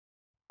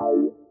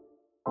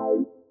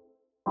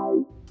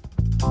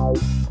You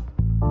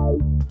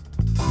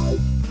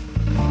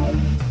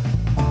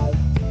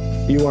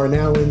are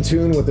now in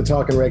tune with the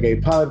Talkin'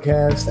 Reggae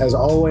podcast. As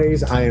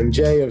always, I am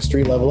Jay of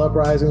Street Level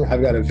Uprising.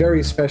 I've got a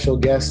very special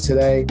guest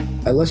today.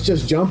 Let's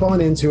just jump on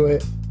into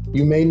it.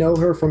 You may know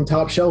her from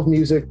Top Shelf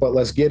Music, but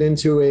let's get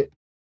into it.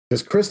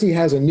 Because Christy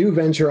has a new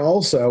venture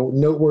also,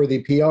 Noteworthy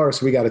PR,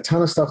 so we got a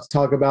ton of stuff to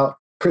talk about.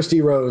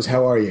 Christy Rose,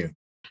 how are you?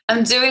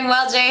 I'm doing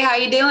well, Jay. How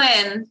you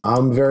doing?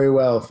 I'm very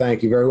well,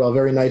 thank you. Very well.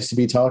 Very nice to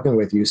be talking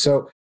with you.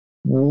 So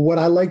what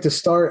I like to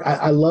start,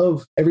 I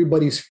love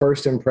everybody's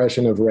first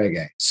impression of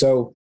reggae.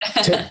 So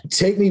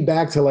take me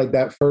back to like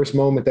that first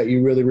moment that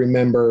you really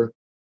remember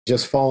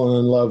just falling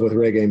in love with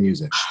reggae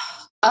music.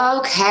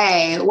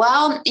 Okay.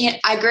 Well,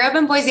 I grew up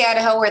in Boise,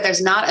 Idaho, where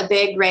there's not a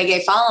big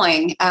reggae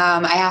following.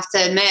 I have to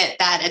admit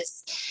that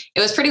it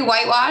was pretty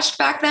whitewashed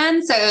back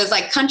then. So it was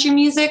like country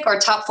music or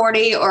top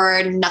 40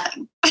 or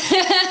nothing.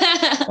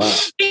 Wow.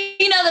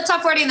 The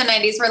top 40 in the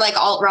 90s were like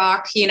alt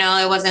rock,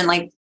 it wasn't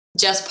like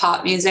just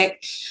pop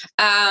music.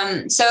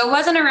 So it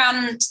wasn't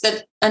around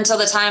until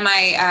the time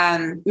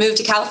I moved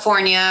to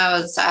California. I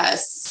was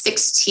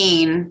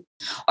 16,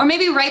 or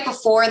maybe right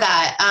before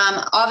that.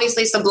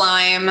 Obviously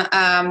Sublime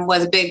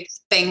was a big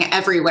thing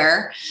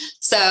everywhere.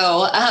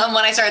 So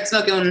when I started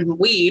smoking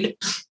weed,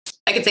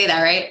 I could say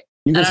that, right?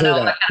 You can say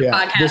that.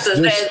 Yeah.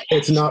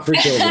 It's not for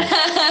children.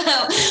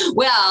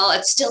 Well,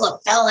 it's still a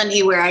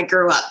felony where I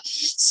grew up.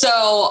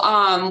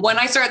 So when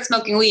I started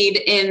smoking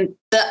weed in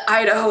the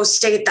Idaho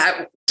state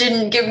that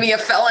didn't give me a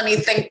felony,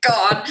 thank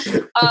God,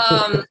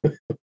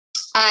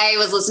 I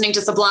was listening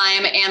to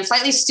Sublime, and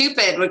Slightly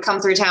Stoopid would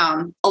come through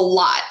town a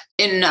lot.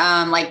 In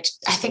I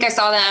think I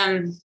saw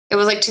them, it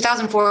was like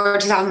 2004,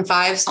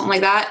 2005, something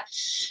like that.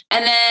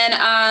 And then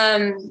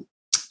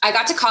I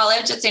got to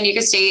college at San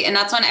Diego State, and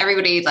that's when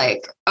everybody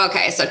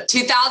so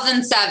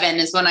 2007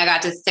 is when I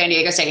got to San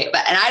Diego State.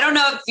 And I don't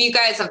know if you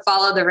guys have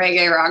followed the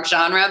reggae rock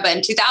genre, but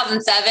in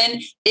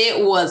 2007,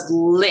 it was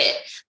lit.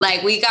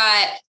 Like we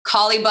got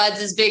Collie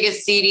Buddz'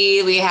 biggest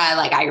CD. We had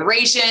like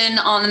Iration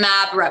on the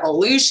map.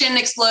 Revolution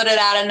exploded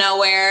out of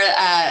nowhere.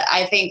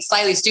 I think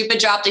Slightly Stoopid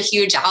dropped a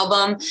huge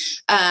album.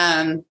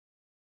 And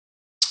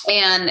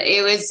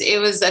it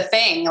was a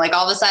thing. Like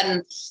all of a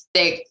sudden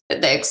the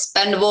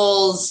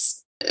Expendables,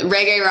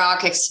 reggae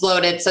rock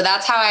exploded. So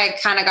that's how I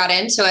kind of got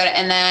into it.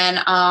 And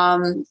then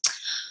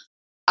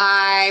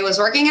I was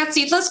working at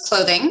Seedless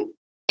Clothing,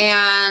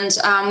 and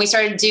we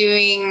started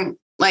doing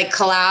like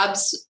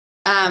collabs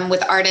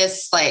with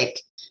artists,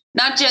 like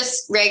not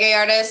just reggae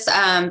artists,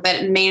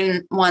 but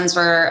main ones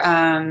were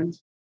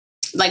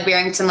like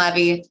Barrington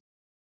Levy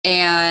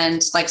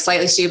and like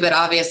Slightly Stoopid.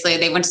 Obviously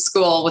they went to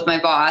school with my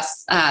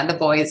boss, the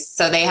boys.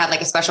 So they had like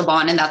a special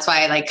bond. And that's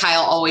why like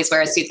Kyle always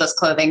wears Seedless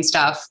Clothing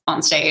stuff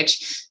on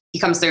stage. He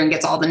comes through and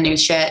gets all the new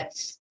shit.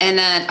 And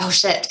then, oh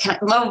shit, fuck.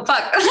 You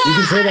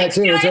can say that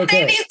too, it's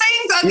okay. These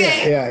things?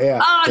 Okay. Yeah.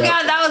 Oh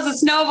God, that was a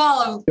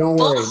snowball of Don't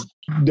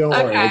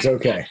worry, it's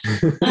okay.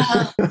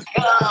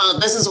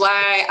 This is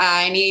why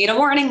I need a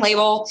warning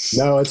label.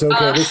 No, it's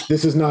okay.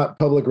 This is not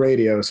public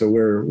radio, so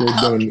we're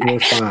fine.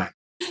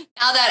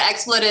 Now that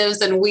expletives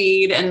and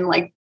weed and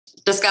like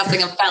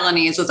discussing of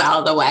felonies is out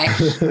of the way.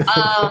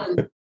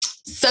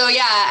 So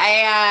yeah,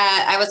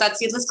 I was at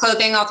Seedless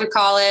Clothing all through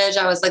college.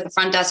 I was like the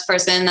front desk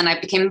person. Then I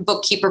became a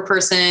bookkeeper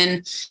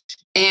person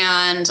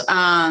and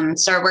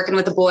started working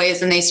with the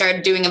boys, and they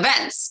started doing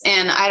events.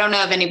 And I don't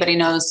know if anybody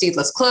knows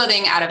Seedless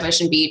Clothing out of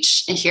Ocean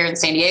Beach here in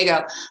San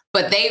Diego,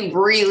 but they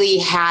really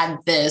had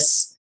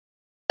this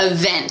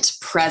event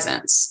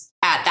presence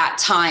at that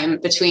time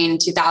between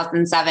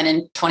 2007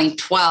 and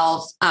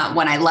 2012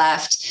 when I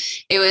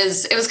left. It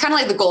was kind of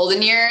like the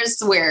golden years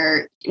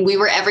where we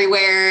were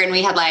everywhere, and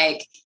we had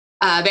like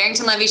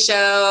Barrington Levy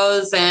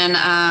shows and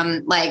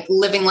like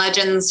Living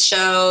Legends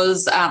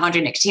shows,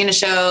 Andre Nicotina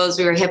shows.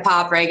 We were hip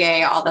hop,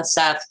 reggae, all that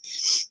stuff.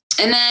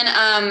 And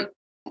then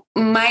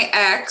my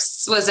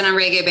ex was in a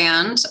reggae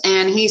band,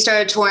 and he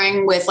started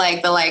touring with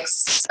like the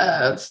likes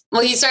of,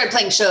 he started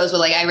playing shows with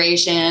like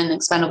Iration,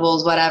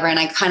 Expendables, whatever. And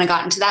I kind of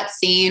got into that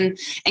scene,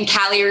 and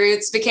Cali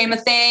Roots became a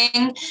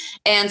thing.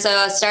 And so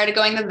I started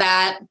going to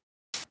that.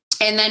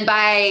 And then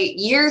by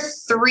year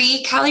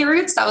 3, Cali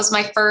Roots, that was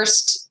my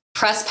first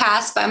press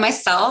pass by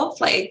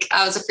myself. Like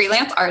I was a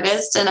freelance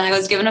artist, and I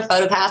was given a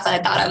photo pass, and I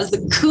thought I was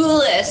the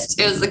coolest.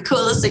 It was the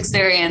coolest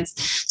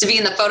experience to be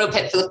in the photo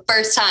pit for the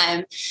first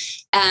time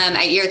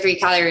at year 3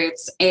 Cali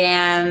Roots.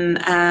 And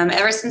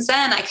ever since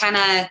then, I kind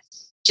of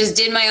just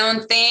did my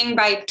own thing.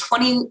 By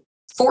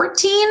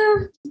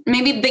 2014,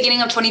 maybe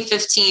beginning of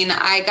 2015,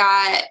 I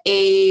got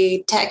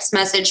a text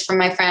message from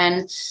my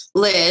friend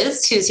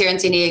Liz, who's here in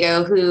San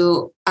Diego,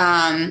 who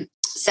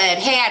said,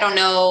 "Hey, I don't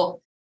know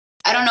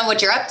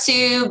what you're up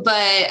to,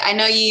 but I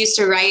know you used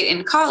to write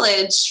in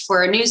college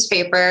for a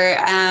newspaper.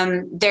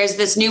 There's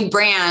this new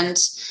brand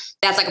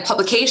that's like a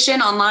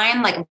publication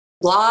online, like a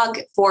blog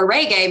for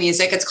reggae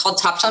music. It's called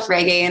Top Shelf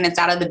Reggae, and it's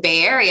out of the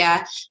Bay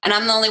Area. And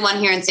I'm the only one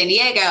here in San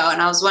Diego.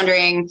 And I was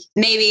wondering,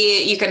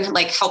 maybe you can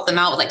like help them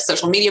out with like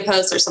social media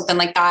posts or something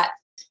like that."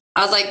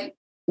 I was like,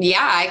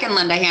 yeah, I can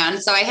lend a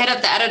hand. So I hit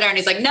up the editor and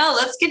he's like, no,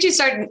 let's get you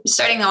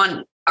starting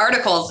on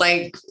articles.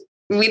 Like,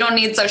 we don't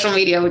need social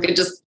media. We could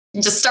just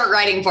start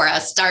writing for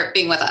us, start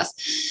being with us.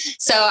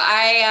 So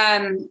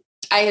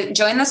I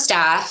joined the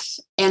staff,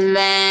 and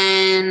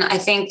then I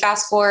think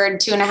fast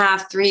forward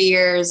 2.5, 3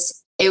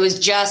 years, it was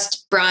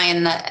just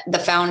Brian, the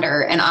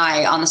founder, and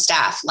I on the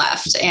staff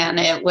left. And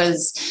it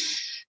was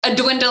a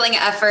dwindling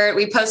effort.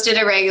 We posted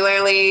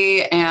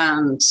irregularly,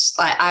 and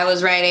I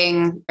was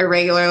writing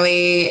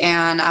irregularly.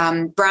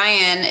 And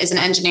Brian is an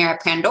engineer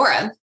at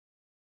Pandora.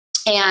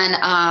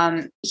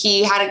 And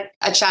he had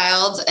a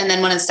child. And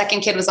then when his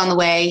second kid was on the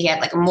way, he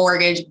had like a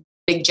mortgage,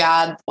 big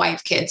job,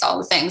 wife, kids, all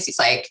the things. He's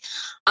like,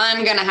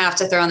 I'm going to have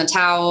to throw in the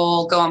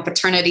towel, go on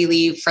paternity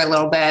leave for a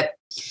little bit.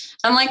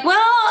 I'm like, well,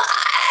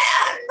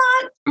 I'm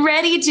not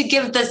ready to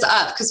give this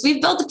up because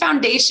we've built a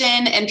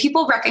foundation and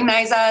people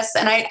recognize us.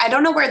 And I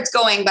don't know where it's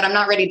going, but I'm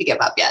not ready to give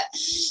up yet.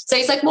 So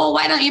he's like, well,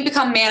 why don't you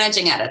become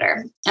managing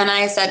editor? And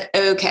I said,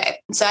 okay.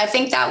 So I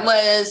think that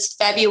was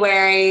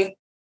February,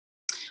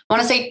 I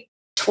want to say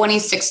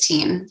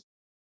 2016.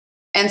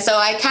 And so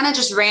I kind of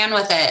just ran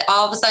with it.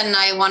 All of a sudden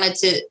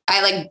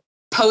I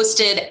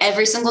posted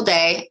every single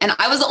day, and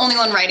I was the only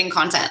one writing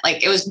content.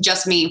 Like, it was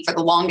just me for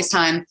the longest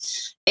time.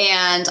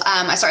 And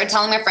I started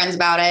telling my friends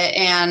about it,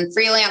 and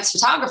freelance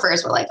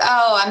photographers were like,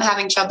 oh, I'm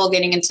having trouble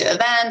getting into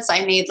events.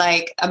 I need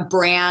like a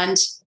brand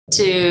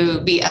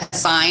to be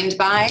assigned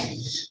by.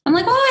 I'm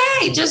like, oh,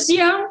 hey, just,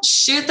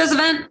 shoot this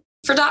event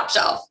for Top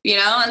Shelf,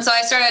 And so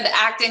I started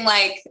acting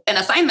like an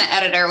assignment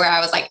editor where I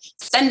was like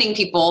sending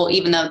people,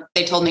 even though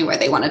they told me where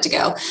they wanted to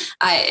go,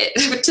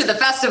 to the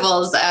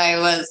festivals. I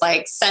was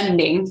like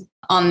sending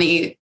on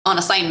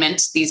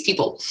assignment these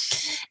people.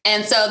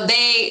 And so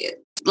they,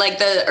 like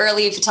the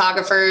early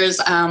photographers,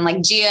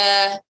 like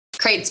Gia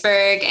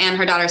Kreitzberg and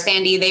her daughter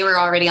Sandy, they were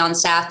already on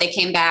staff. They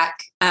came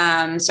back,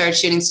 started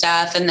shooting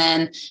stuff. And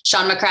then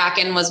Sean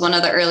McCracken was one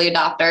of the early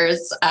adopters.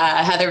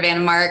 Heather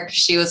Van Mark,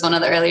 she was one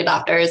of the early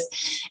adopters.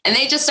 And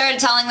they just started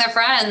telling their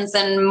friends,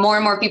 and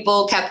more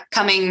people kept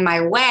coming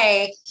my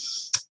way.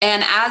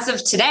 And as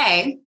of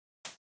today,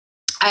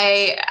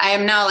 I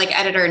am now like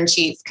editor in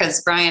chief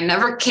because Brian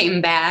never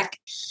came back.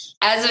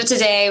 As of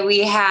today, we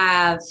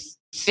have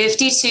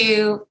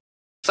 52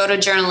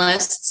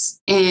 photojournalists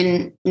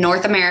in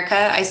North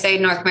America. I say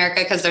North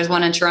America because there's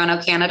one in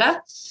Toronto,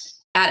 Canada,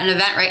 at an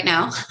event right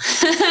now.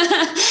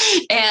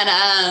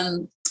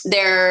 And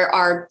there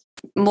are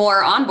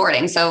more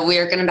onboarding. So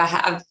we're going to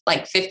have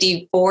like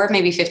 54,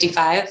 maybe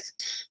 55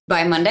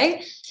 by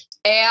Monday.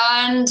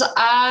 And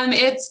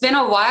it's been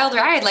a wild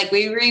ride. Like,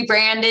 we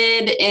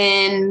rebranded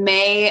in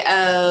May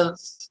of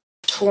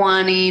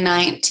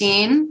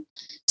 2019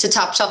 to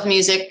Top Shelf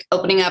Music,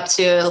 opening up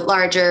to a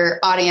larger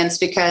audience,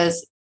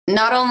 because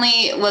not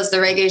only was the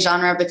reggae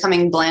genre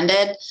becoming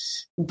blended,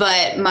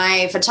 but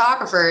my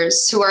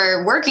photographers who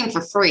are working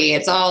for free,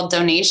 it's all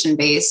donation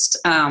based,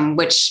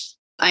 which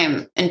I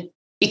am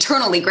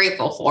eternally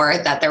grateful for,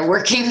 that they're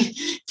working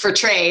for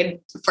trade,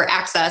 for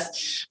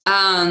access.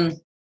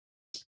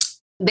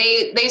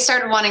 They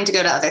started wanting to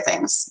go to other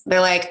things.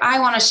 They're like, I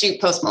want to shoot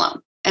Post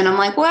Malone. And I'm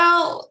like,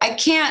 well, I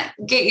can't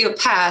get you a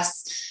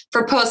pass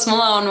for Post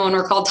Malone when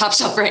we're called Top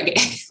Shelf Reggae.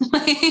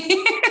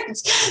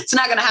 It's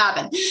not going to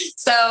happen.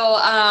 So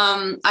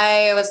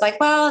I was like,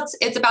 well,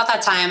 it's about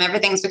that time.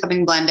 Everything's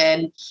becoming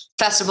blended.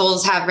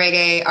 Festivals have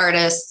reggae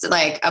artists,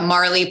 like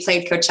Marley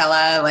played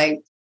Coachella. Like,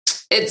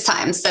 it's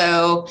time.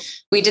 So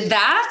we did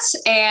that.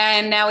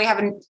 And now we have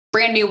a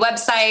brand new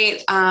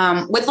website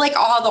with like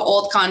all the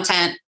old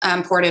content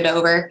ported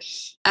over.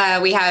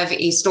 We have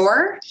a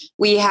store.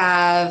 We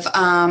have,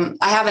 I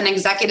have an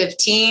executive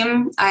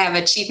team. I have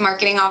a chief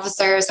marketing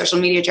officer, social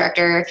media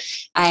director.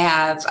 I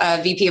have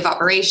a VP of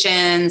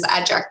operations,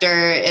 ad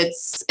director.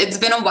 It's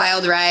been a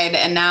wild ride,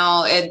 and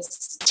now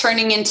it's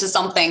turning into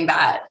something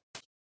that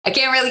I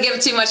can't really give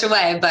too much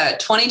away, but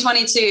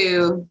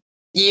 2022,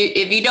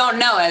 if you don't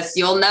know us,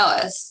 you'll know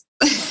us.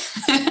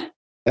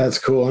 That's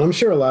cool. And I'm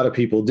sure a lot of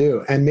people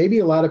do. And maybe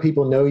a lot of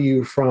people know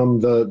you from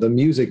the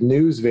music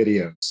news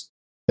videos.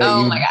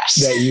 My gosh.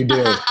 That you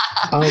do.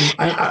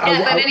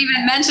 I didn't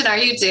even mention our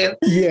YouTube.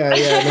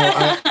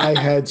 No, I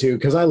had to,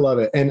 because I love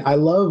it. And I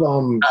love...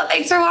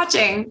 thanks for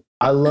watching.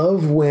 I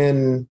love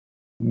when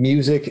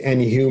music and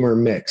humor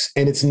mix.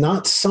 And it's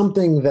not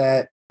something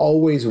that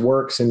always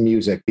works in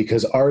music,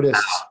 because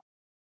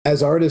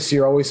as artists,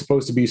 you're always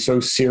supposed to be so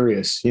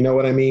serious. You know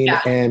what I mean?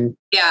 Yeah. And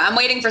yeah, I'm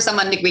waiting for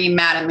someone to be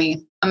mad at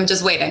me. I'm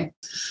just waiting.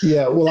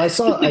 Yeah. Well,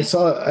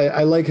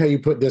 I like how you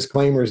put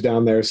disclaimers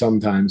down there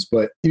sometimes,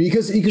 but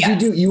because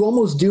you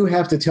almost do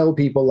have to tell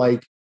people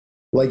like,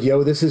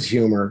 yo, this is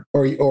humor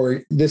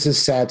or this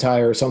is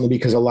satire or something,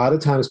 because a lot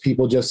of times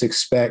people just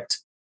expect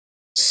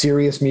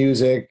serious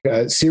music,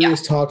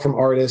 serious talk from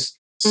artists,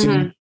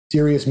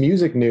 serious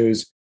music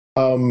news.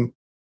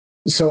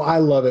 So I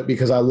love it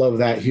because I love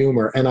that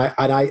humor, and I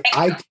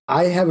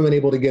haven't been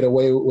able to get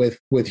away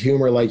with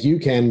humor like you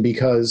can,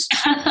 because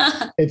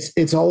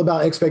it's all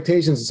about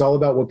expectations. It's all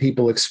about what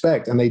people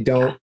expect, and they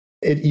don't.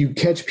 You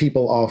catch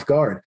people off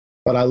guard.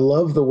 but I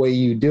love the way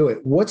you do it.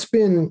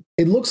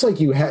 It looks like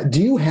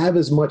do you have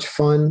as much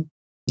fun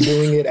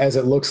doing it as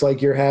it looks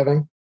like you're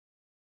having?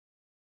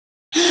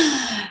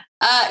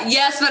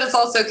 Yes, but it's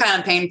also kind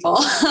of painful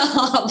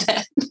a little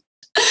bit.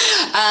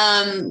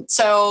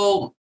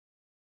 So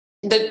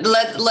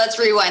let's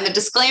rewind. The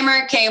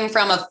disclaimer came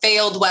from a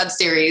failed web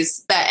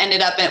series that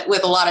ended up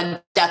with a lot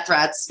of death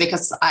threats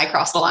because I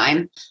crossed the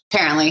line.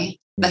 Apparently,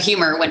 the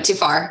humor went too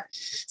far.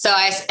 So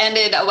I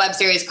ended a web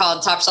series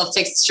called Top Shelf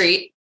Takes the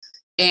Street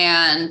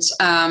and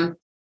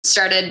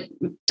started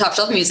Top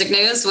Shelf Music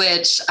News,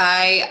 which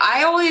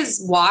I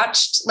always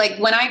watched. Like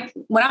when I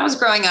was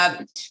growing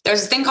up,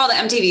 there's a thing called the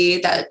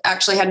MTV that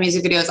actually had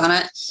music videos on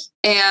it.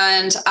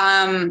 And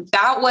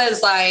that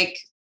was like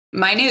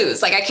my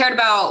news. Like I cared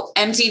about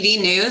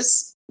MTV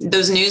news,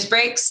 those news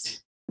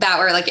breaks that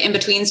were like in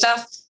between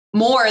stuff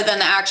more than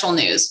the actual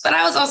news. But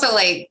I was also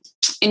like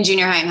in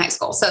junior high and high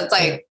school. So it's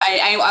like,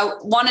 I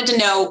wanted to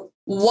know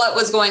what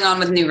was going on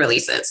with new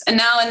releases. And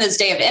now in this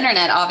day of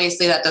internet,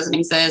 obviously that doesn't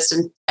exist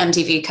and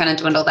MTV kind of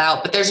dwindled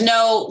out, but there's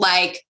no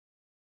like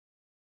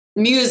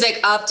music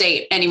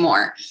update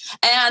anymore.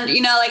 And,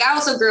 like I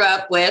also grew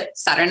up with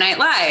Saturday Night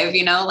Live,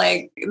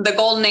 like the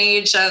golden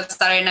age of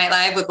Saturday Night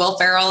Live with Will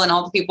Ferrell and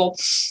all the people.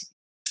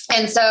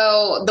 And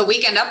so the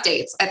weekend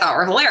updates I thought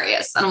were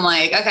hilarious. And I'm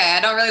like, okay,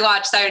 I don't really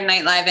watch Saturday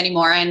Night Live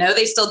anymore. I know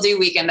they still do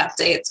weekend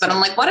updates, but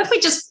I'm like, what if we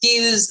just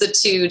fuse the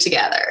two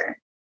together?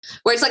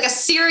 Where it's like a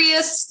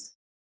serious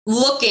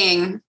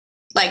looking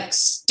like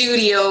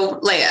studio,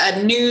 like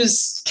a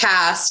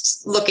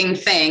newscast looking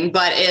thing,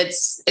 but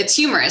it's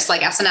humorous,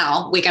 like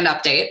SNL Weekend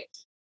Update,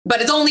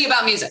 but it's only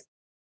about music.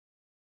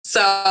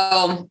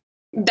 So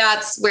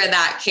that's where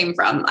that came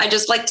from. I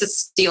just like to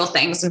steal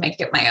things and make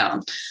it my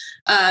own.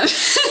 And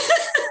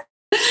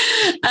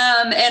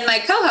my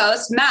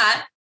co-host,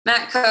 Matt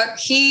Cook,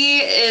 he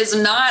is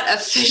not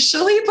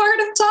officially part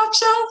of Top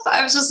Shelf.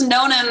 I've just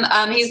known him.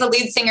 He's the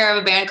lead singer of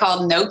a band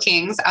called No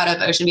Kings out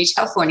of Ocean Beach,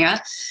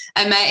 California.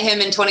 I met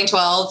him in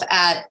 2012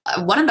 at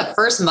one of the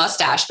first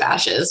Mustache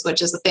Bashes,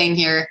 which is a thing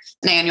here,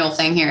 an annual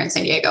thing here in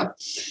San Diego.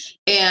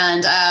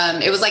 And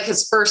it was like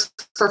his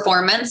first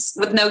performance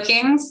with No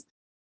Kings.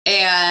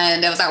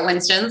 And it was at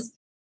Winston's.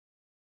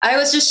 I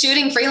was just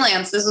shooting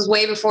freelance. This was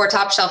way before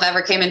Top Shelf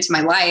ever came into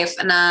my life.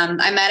 And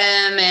I met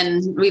him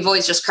and we've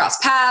always just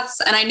crossed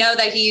paths. And I know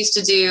that he used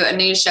to do a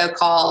news show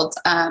called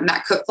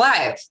Matt Cook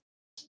Live.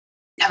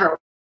 Never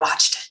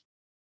watched it,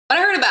 but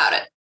I heard about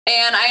it.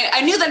 And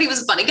I knew that he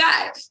was a funny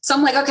guy. So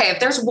I'm like, okay,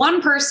 if there's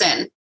one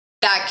person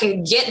that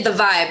can get the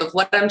vibe of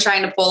what I'm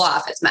trying to pull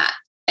off, it's Matt.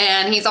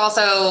 And he's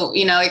also,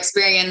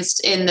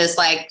 experienced in this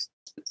like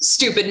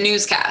stupid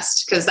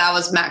newscast because that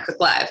was Matt Cook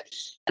Live.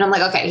 And I'm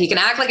like, okay, he can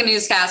act like a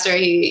newscaster.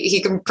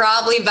 He can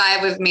probably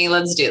vibe with me.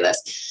 Let's do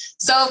this.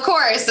 So of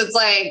course, it's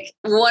like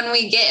when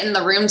we get in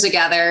the room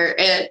together,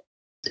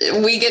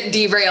 we get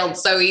derailed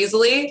so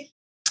easily.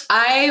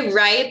 I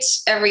write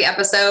every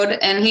episode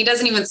and he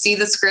doesn't even see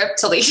the script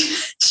till he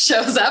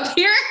shows up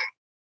here.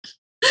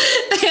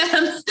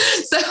 And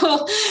so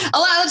a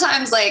lot of the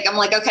times, like, I'm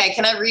like, okay,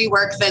 can I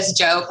rework this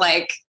joke?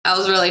 Like, I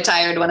was really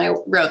tired when I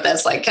wrote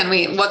this. Like,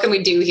 what can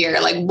we do here?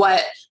 Like,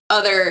 what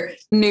other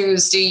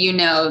news do you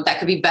know that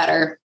could be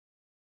better?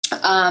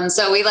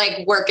 So we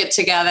like work it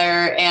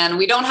together and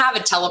we don't have a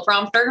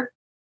teleprompter.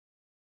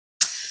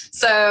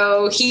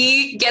 So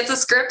he gets a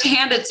script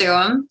handed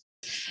to him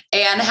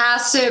and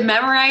has to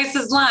memorize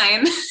his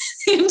line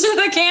into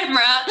the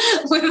camera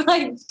with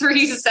like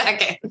 3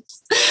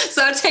 seconds.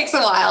 So it takes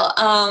a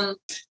while.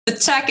 The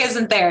tech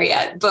isn't there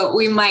yet, but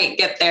we might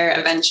get there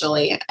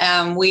eventually.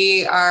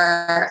 We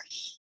are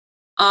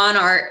on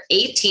our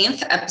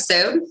 18th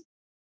episode,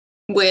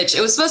 which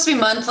it was supposed to be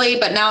monthly,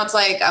 but now it's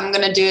like, I'm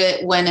going to do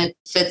it when it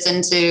fits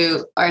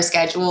into our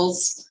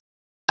schedules.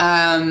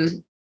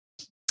 And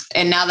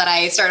now that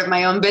I started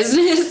my own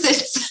business,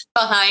 it's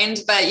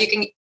behind, but you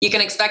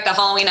can expect a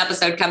Halloween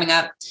episode coming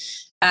up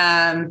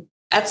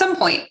at some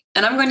point,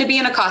 and I'm going to be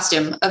in a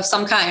costume of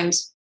some kind.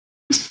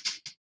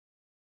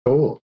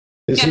 Cool.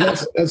 Yeah.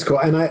 That's cool.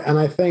 And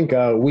I think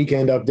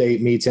Weekend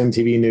Update meets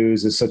MTV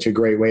News is such a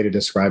great way to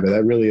describe it.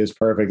 That really is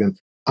perfect. And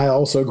I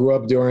also grew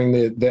up during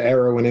the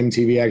era when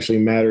MTV actually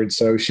mattered.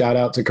 So shout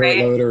out to Kurt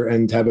Loder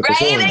and Tabitha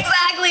Soren.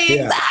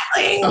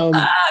 Exactly.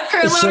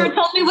 Kurt Loder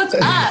told me what's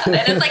up. And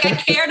it's like, I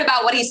cared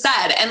about what he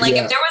said. And like,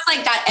 if there was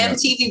like that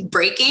MTV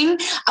breaking,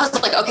 I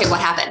was like, okay, what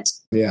happened?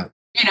 Yeah.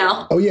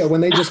 Oh yeah. When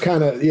they just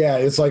kind of,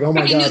 it's like, oh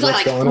my God,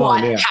 what's going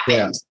on?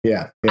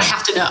 Yeah. I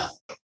have to know.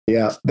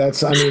 Yeah.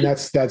 That's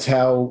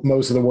how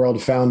most of the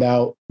world found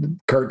out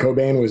Kurt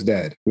Cobain was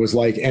dead, was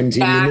like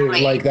MTV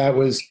News. Like that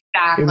was,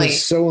 it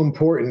was so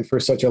important for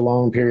such a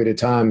long period of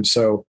time.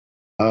 So,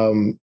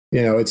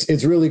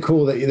 it's really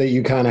cool that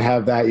you kind of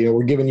have that,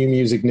 we're giving you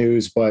music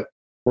news, but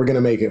we're going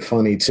to make it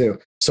funny too.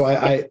 So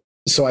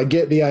I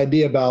get the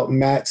idea about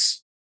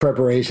Matt's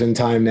preparation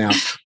time now.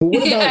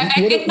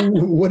 But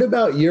what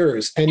about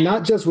yours? And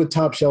not just with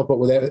Top Shelf, but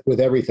with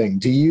everything.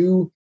 Do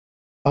you,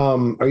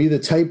 are you the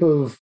type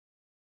of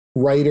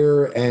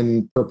writer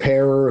and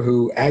preparer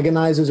who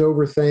agonizes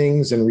over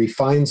things and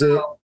refines it?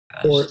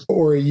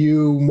 or are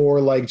you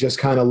more like just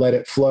kind of let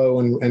it flow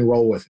and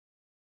roll with it?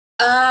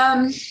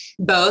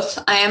 Both.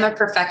 I am a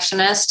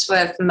perfectionist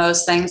with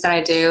most things that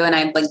I do, and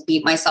I like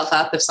beat myself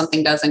up if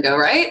something doesn't go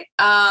right.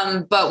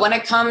 But when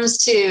it comes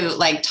to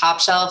like Top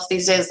Shelf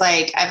these days,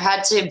 like I've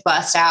had to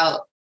bust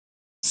out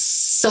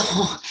so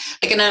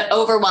like an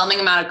overwhelming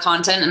amount of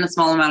content in a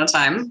small amount of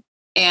time.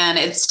 And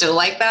it's still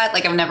like that.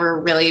 Like I've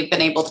never really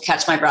been able to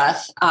catch my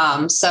breath.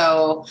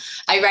 So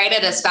I write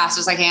it as fast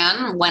as I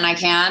can when I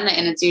can.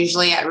 And it's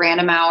usually at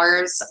random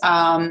hours.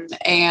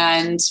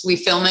 And we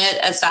film it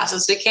as fast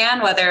as we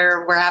can,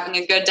 whether we're having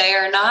a good day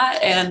or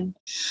not. And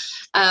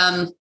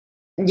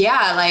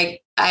yeah,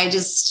 like I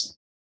just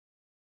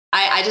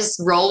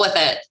roll with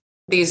it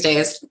these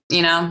days,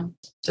 you know,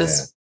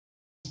 just,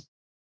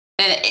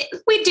 and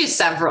we do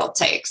several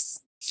takes.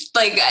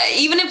 Like,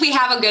 even if we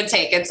have a good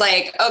take, it's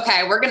like,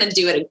 okay, we're going to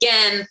do it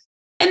again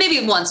and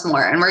maybe once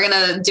more. And we're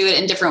going to do it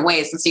in different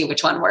ways and see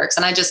which one works.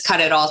 And I just cut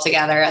it all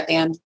together at the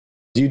end.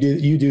 You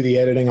do the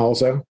editing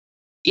also?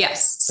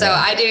 Yes. So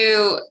yeah. I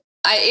do.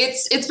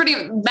 It's pretty,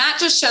 Matt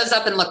just shows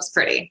up and looks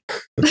pretty.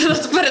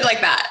 Let's put it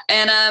like that.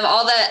 And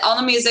all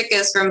the music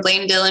is from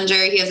Blaine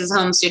Dillinger. He has his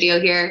home studio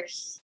here.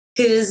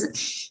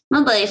 Who's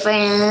my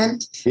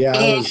boyfriend.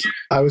 Yeah,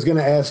 I was going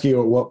to ask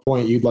you at what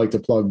point you'd like to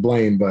plug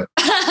Blaine, but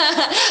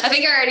I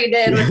think I already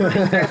did.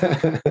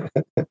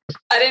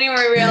 I didn't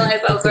even realize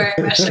I was wearing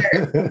my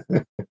shirt.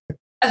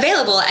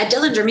 Available at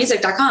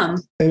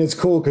dillingermusic.com. And it's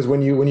cool because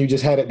when you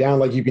just had it down,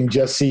 like you can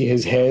just see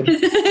his head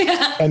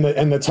yeah. and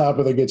the top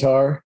of the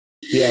guitar.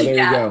 Yeah, there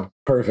you go.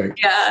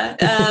 Perfect.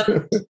 Yeah.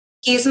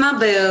 He's my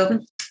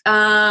boo.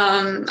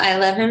 I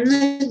love him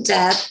to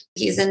death.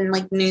 He's in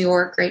like New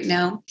York right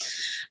now.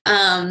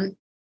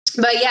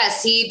 But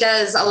yes, he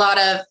does a lot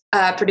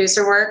of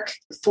producer work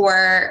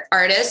for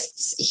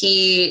artists.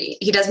 He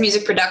does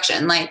music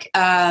production, like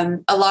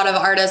a lot of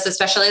artists,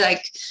 especially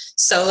like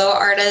solo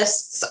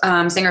artists,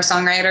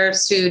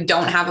 singer-songwriters who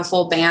don't have a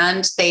full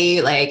band. They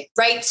like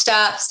write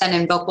stuff, send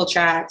in vocal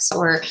tracks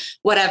or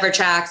whatever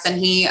tracks. And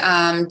he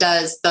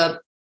does the,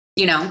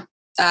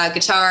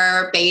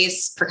 guitar,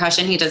 bass,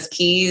 percussion. He does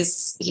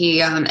keys.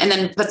 He and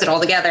then puts it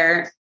all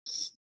together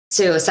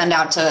to send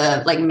out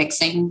to like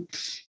mixing.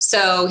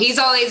 So he's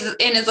always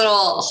in his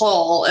little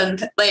hole,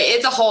 and like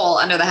it's a hole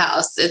under the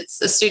house. It's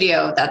a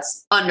studio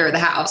that's under the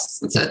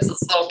house. And so it's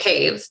this little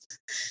cave,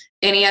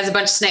 and he has a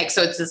bunch of snakes.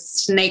 So it's a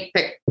snake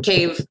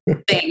cave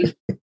thing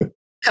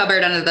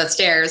covered under the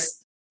stairs.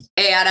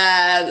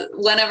 And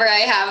whenever I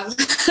have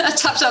a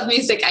Top Shelf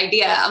music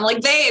idea, I'm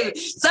like, babe,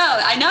 so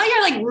I know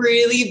you're like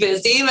really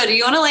busy, but do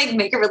you want to like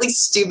make a really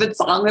stupid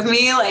song with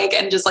me? Like,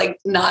 and just like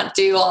not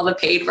do all the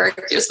paid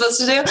work you're supposed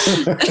to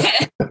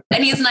do.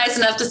 And he's nice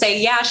enough to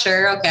say, yeah,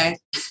 sure. Okay.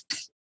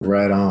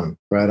 Right on.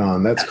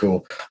 That's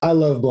cool. I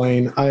love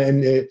Blaine.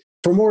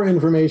 For more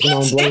information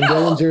on Blaine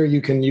Dillinger,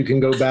 you can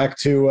go back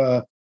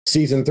to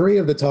season 3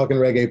 of the Talkin'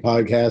 Reggae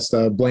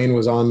podcast. Blaine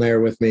was on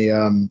there with me.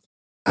 I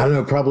don't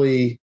know,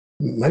 probably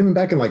might have been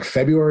back in like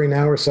February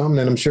now or something,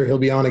 and I'm sure he'll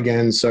be on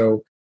again.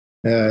 So,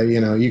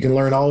 you can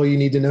learn all you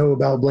need to know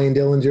about Blaine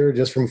Dillinger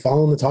just from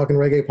following the Talkin'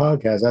 Reggae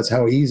podcast. That's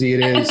how easy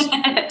it is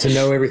to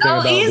know everything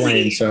about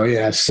Blaine. So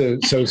yeah, so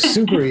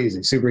super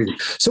easy, super easy.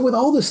 So with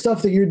all the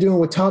stuff that you're doing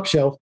with Top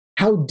Shelf,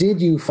 how do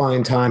you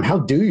find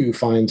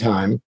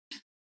time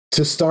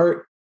to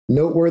start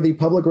Noteworthy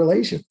Public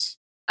Relations?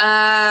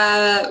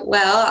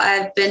 Well,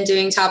 I've been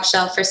doing Top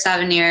Shelf for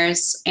 7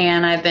 years,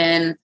 and I've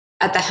been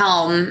at the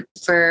helm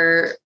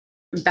for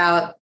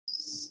about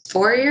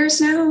 4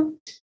 years now.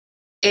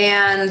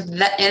 And in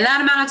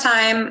that amount of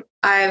time,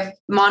 I've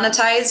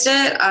monetized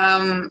it.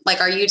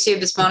 Like our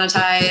YouTube is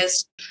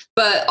monetized,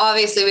 but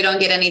obviously we don't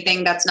get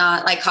anything that's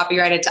not like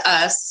copyrighted to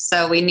us.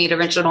 So we need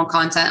original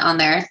content on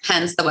there,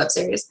 hence the web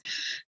series.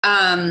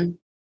 And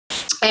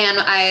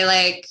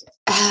I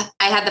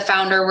had the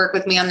founder work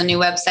with me on the new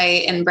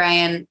website, and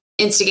Brian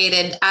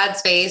instigated ad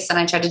space, and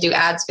I tried to do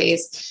ad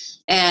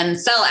space and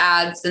sell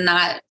ads. And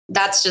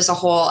that's just a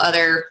whole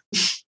other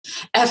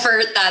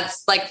effort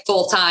that's like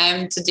full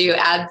time to do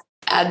ad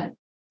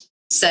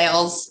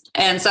sales.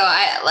 And so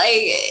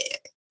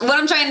what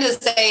I'm trying to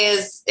say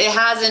is it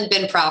hasn't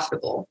been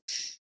profitable.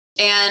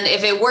 And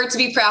if it were to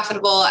be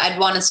profitable, I'd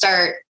want to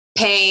start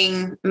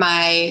paying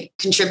my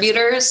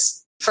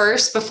contributors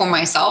first before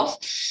myself.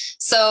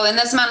 So in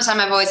this amount of time,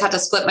 I've always had to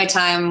split my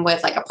time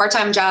with like a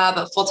part-time job,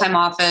 a full-time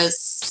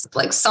office,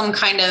 like some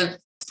kind of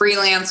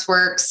freelance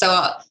work.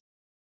 So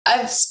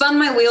I've spun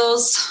my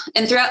wheels,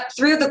 and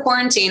through the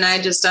quarantine,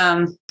 I just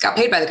got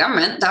paid by the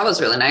government. That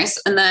was really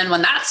nice. And then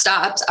when that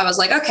stopped, I was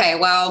like, okay,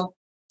 well,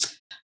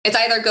 it's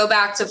either go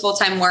back to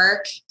full-time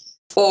work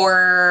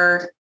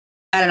or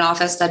at an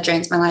office that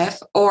drains my life,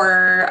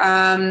 or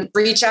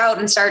reach out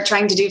and start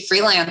trying to do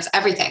freelance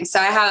everything. So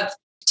I have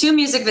 2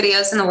 music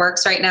videos in the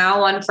works right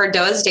now. One for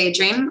Doa's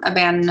Daydream, a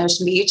band in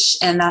Ocean Beach,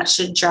 and that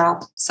should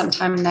drop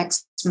sometime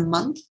next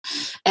month.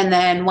 And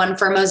then one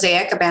for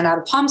Mosaic, a band out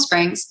of Palm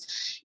Springs.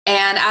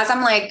 And as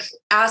I'm like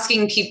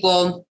asking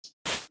people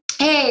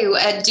hey,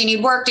 do you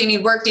need work? Do you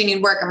need work? Do you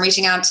need work? I'm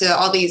reaching out to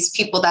all these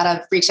people that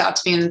have reached out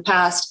to me in the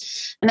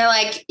past. And they're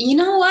like, you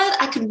know what?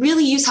 I could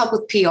really use help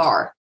with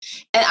PR.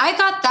 And I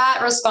got that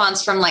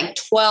response from like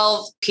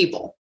 12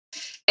 people.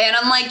 And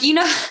I'm like,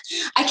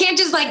 I can't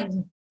just like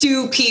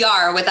do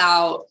PR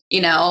without,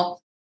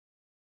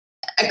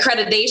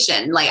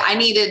 accreditation. Like I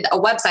needed a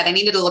website. I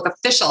needed to look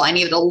official. I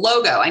needed a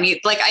logo.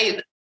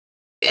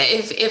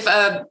 If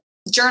a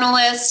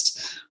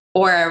journalist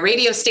or a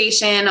radio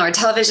station or a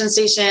television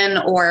station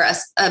or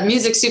a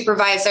music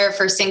supervisor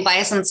for sync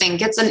licensing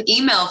gets an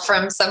email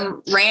from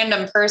some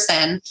random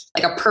person,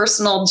 like a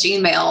personal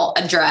Gmail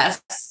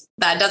address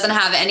that doesn't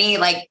have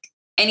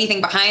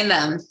anything behind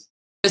them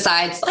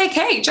besides like,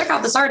 hey, check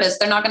out this artist,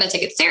 they're not going to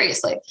take it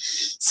seriously.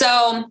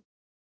 So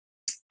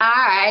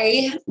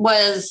I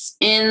was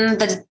in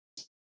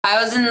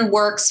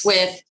works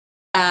with,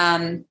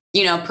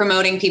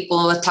 promoting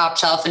people with Top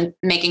Shelf and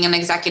making an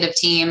executive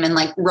team and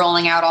like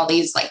rolling out all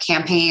these like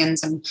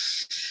campaigns and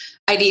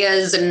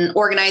ideas and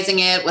organizing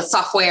it with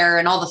software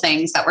and all the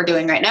things that we're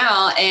doing right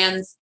now.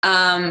 And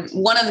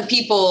one of the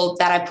people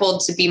that I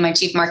pulled to be my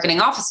chief marketing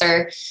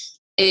officer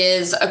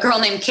is a girl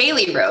named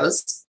Kaylee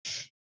Rose,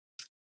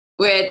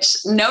 which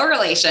no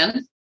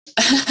relation.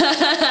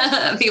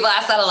 People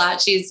ask that a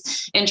lot.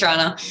 She's in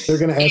Toronto. They're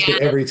going to ask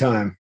it every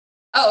time.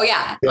 Oh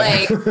yeah.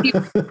 Like,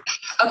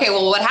 okay,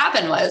 well, what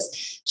happened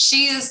was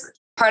she's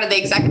part of the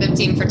executive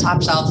team for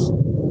Top Shelf.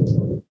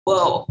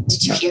 Whoa.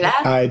 Did you hear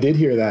that? I did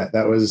hear that.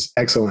 That was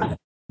excellent.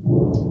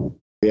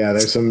 Yeah.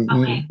 There's some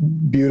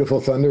beautiful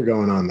thunder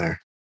going on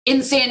there.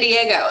 In San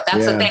Diego.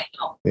 That's the thing.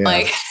 Yeah.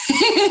 Like,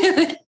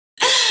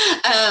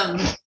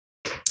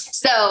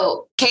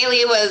 so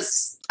Kaylee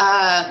was,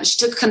 she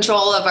took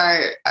control of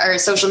our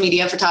social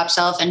media for Top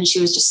Shelf, and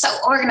she was just so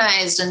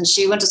organized, and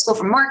she went to school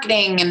for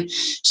marketing, and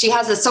she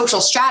has a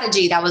social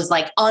strategy that was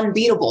like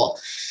unbeatable.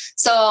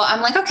 So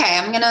I'm like, okay,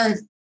 I'm going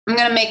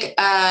to make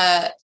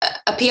a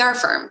PR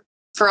firm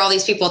for all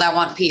these people that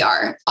want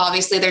PR.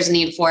 Obviously there's a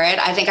need for it.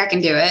 I think I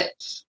can do it.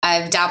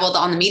 I've dabbled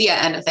on the media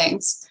end of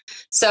things.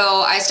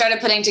 So I started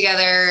putting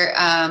together,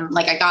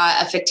 I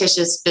got a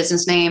fictitious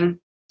business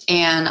name,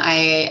 and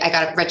I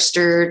got it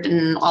registered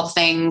and all the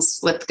things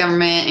with the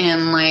government,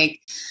 and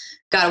like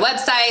got a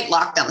website,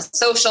 locked down the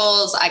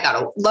socials. I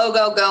got a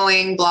logo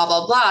going, blah,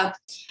 blah, blah.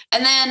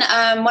 And then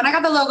when I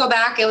got the logo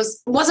back,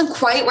 wasn't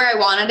quite where I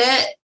wanted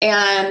it.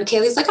 And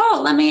Kaylee's like,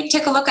 oh, let me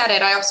take a look at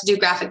it. I also do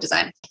graphic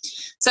design.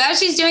 So as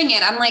she's doing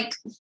it, I'm like,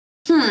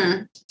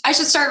 I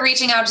should start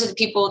reaching out to the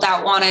people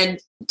that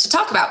wanted to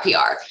talk about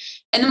PR.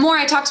 And the more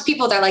I talk to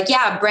people, they're like,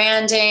 yeah,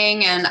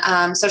 branding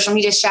and social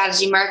media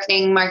strategy,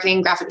 marketing,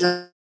 graphic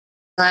design.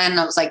 And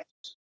I was like,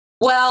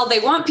 well, they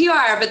want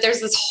PR, but there's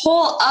this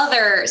whole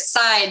other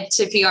side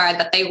to PR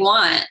that they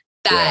want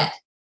that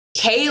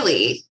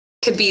Kaylee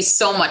could be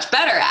so much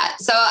better at.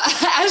 So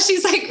as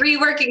she's like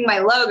reworking my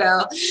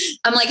logo,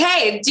 I'm like,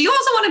 hey, do you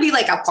also want to be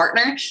like a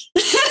partner?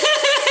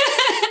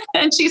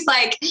 And she's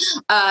like,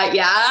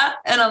 yeah.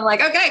 And I'm like,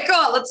 okay,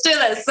 cool, let's do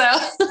this. So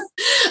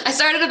I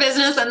started a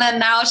business, and then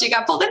now she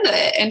got pulled into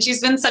it, and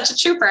she's been such a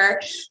trooper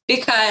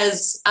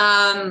because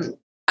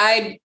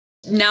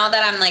now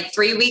that I'm like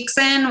 3 weeks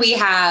in, we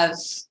have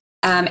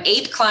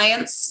 8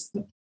 clients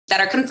that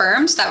are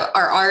confirmed, that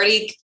are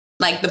already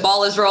like the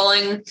ball is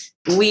rolling.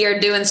 We are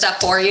doing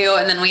stuff for you.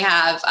 And then we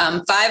have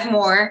 5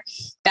 more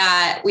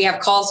that we have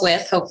calls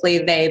with. Hopefully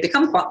they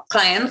become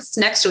clients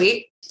next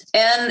week.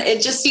 And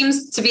it just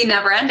seems to be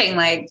never ending.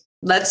 Like,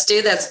 let's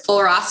do this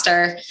full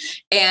roster.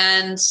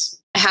 And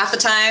half the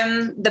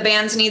time the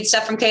bands need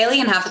stuff from Kaylee,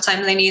 and half the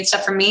time they need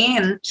stuff from me.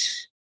 And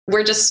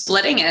we're just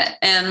splitting it,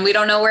 and we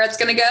don't know where it's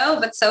going to go,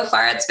 but so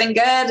far it's been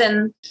good.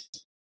 And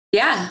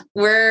yeah,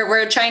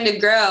 we're trying to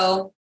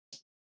grow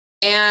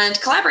and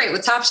collaborate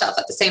with Top Shelf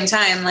at the same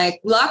time. Like,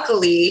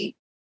 luckily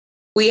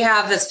we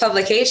have this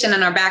publication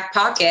in our back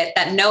pocket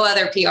that no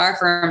other PR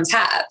firms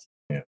have.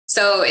 Yeah.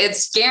 So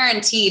it's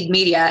guaranteed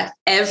media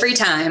every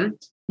time,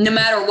 no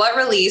matter what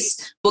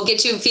release. We'll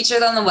get you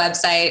featured on the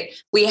website.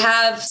 We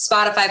have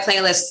Spotify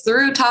playlists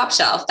through Top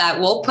Shelf that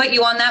will put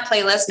you on that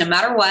playlist no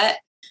matter what.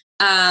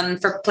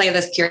 For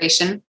playlist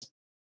curation.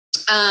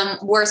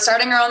 We're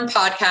starting our own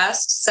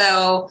podcast,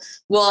 so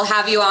we'll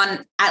have you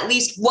on at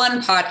least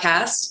one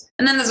podcast.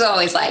 And then there's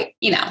always like,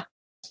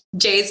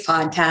 Jay's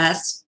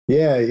podcast.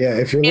 Yeah.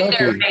 If you're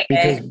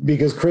lucky,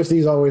 because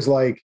Christy's always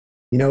like,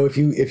 if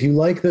you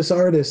like this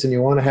artist and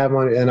you want to have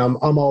one, and I'm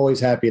always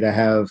happy to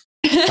have.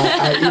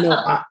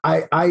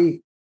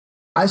 I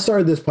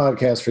started this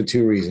podcast for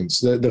 2 reasons.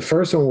 The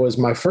first one was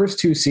my first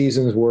 2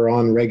 seasons were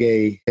on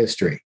reggae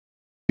history.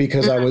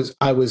 Because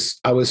I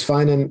was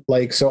finding,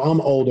 like, so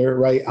I'm older,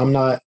 right? I'm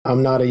not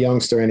a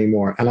youngster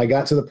anymore. And I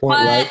got to the point,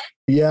 right?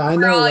 Yeah, I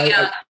know. Right?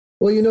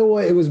 Well, you know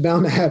what? It was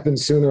bound to happen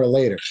sooner or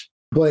later.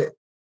 But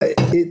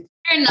you're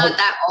not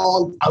that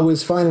old. I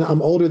was finding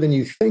I'm older than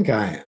you think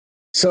I am.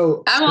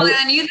 So I'm older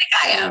than you think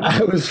I am.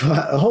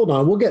 Hold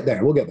on, we'll get there.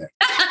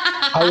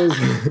 I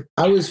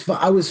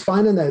was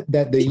finding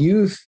that the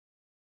youth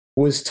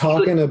was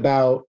talking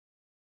about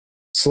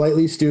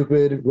Slightly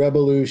Stoopid,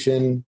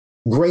 Revolution,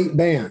 great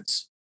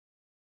bands.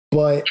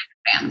 but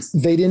fans.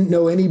 They didn't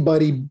know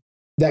anybody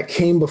that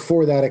came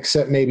before that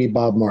except maybe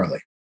Bob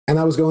Marley. And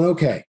I was going,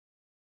 okay,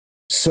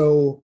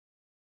 so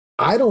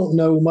I don't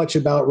know much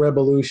about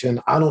Revolution.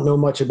 I don't know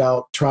much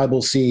about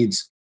Tribal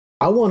Seeds.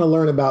 I want to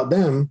learn about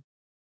them,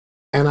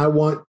 and I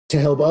want to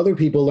help other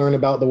people learn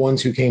about the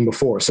ones who came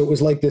before. So it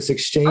was like this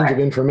exchange of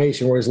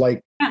information where it's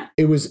like,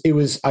 it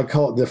was, I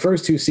call it, the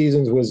first 2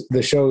 seasons was,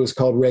 the show was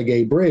called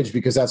Reggae Bridge,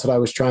 because that's what I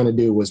was trying to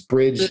do, was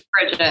bridge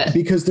it.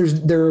 Because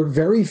there are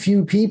very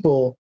few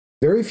people,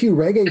 very few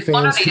reggae fans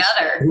one or the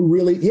other. Who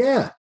really,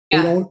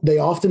 they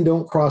often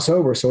don't cross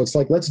over. So it's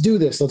like, let's do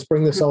this. Let's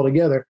bring this all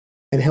together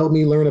and help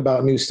me learn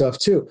about new stuff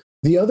too.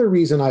 The other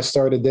reason I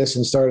started this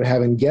and started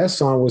having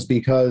guests on was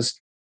because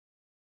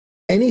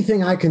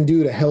anything I can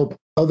do to help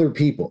other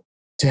people,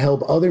 to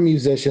help other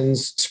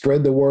musicians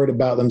spread the word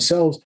about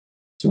themselves,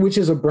 which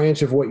is a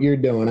branch of what you're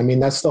doing. I mean,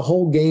 that's the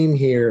whole game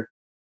here,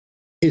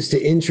 is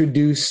to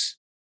introduce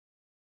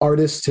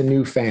artists to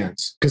new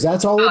fans, because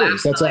that's all it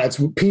is. That's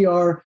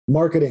PR,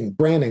 marketing,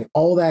 branding,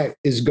 all that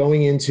is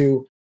going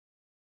into,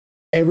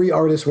 every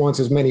artist wants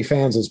as many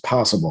fans as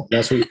possible.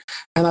 That's what,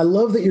 and I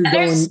love that you're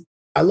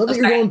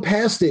going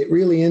past it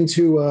really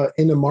into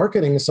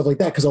marketing and stuff like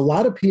that. Because a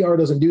lot of PR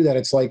doesn't do that.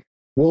 It's like,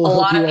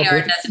 we'll hook you up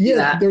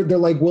with, they're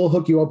like, we'll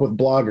hook you up with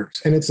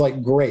bloggers. And it's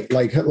like, great.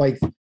 Like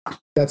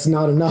that's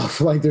not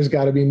enough. Like, there's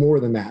got to be more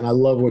than that. And I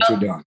love what you're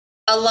doing.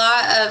 A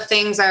lot of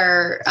things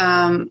are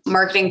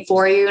marketing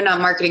for you,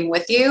 not marketing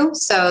with you.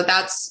 So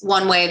that's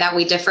one way that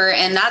we differ.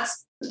 And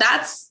that's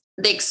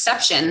the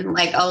exception.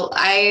 Like,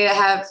 I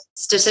have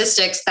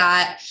statistics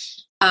that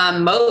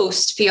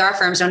most PR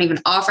firms don't even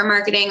offer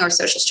marketing or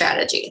social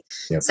strategy.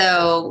 Yep.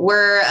 So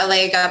we're a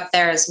leg up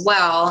there as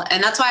well.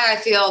 And that's why I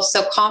feel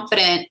so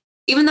confident,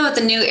 even though it's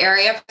a new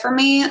area for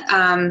me,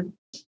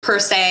 per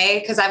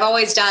se, because I've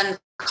always done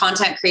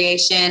content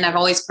creation. I've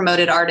always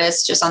promoted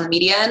artists just on the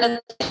media end of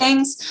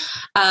things.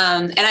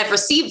 And I've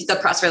received the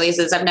press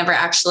releases. I've never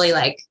actually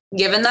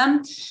given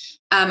them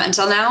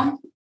until now.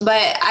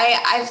 But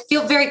I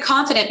feel very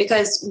confident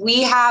because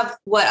we have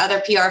what other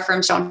PR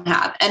firms don't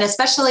have. And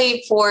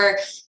especially for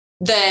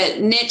the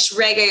niche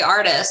reggae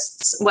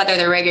artists, whether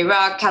they're reggae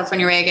rock,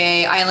 California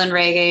reggae, island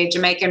reggae,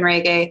 Jamaican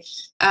reggae,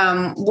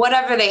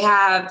 whatever they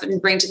have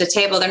and bring to the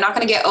table, they're not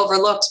going to get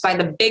overlooked by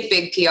the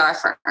big PR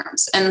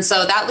firms. And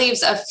so that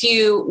leaves a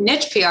few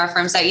niche PR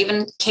firms that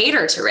even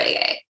cater to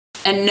reggae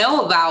and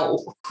know about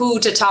who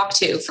to talk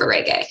to for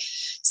reggae.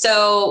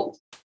 So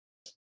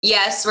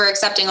yes, we're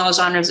accepting all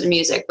genres of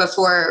music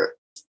before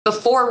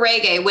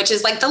reggae, which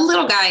is like the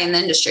little guy in the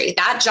industry.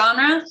 That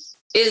genre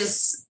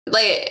is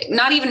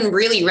not even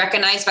really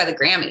recognized by the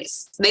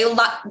Grammys. They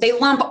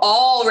lump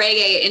all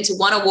reggae into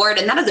one award,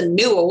 and that is a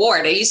new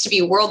award. It used to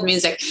be world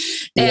music.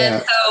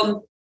 And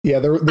so the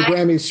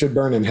Grammys should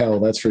burn in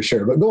hell, that's for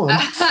sure. But go on.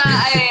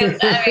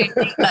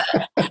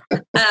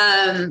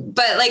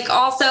 But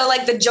also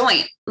the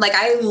Joint.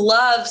 I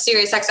love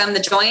SiriusXM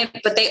The Joint,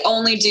 but they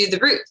only do the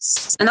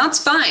roots, and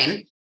that's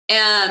fine.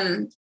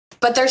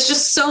 But there's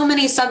just so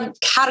many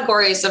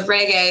subcategories of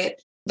reggae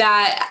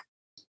that,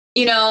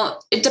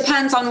 it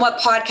depends on what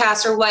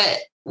podcast or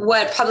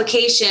what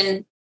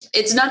publication.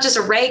 It's not just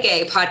a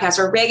reggae podcast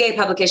or reggae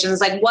publication.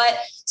 It's what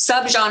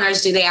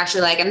subgenres do they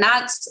actually like? And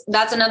that's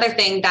another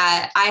thing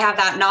that I have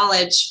that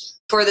knowledge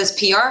for this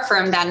PR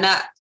firm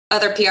that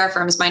other PR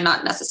firms might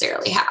not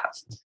necessarily have.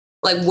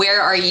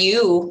 Where are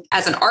you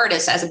as an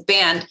artist, as a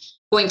band,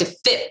 going to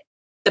fit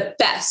the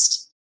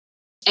best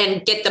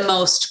and get the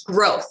most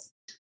growth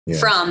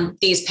from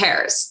these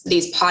pairs,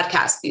 these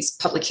podcasts, these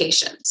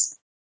publications?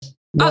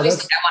 No,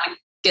 obviously, I want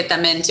to get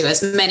them into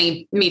as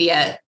many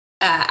media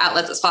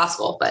outlets as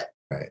possible, but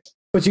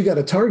you got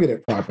to target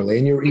it properly.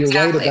 And you're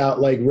right about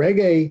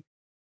reggae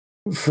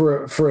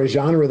for a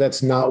genre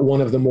that's not one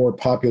of the more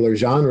popular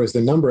genres. The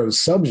number of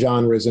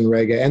subgenres in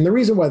reggae, and the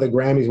reason why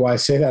why I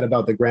say that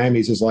about the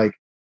Grammys is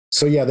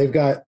they've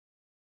got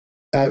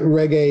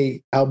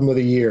reggae album of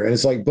the year, and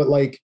it's but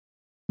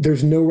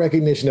there's no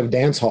recognition of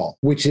dancehall,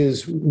 which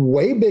is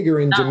way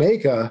bigger in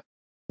Jamaica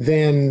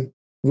than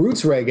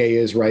roots reggae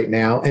is right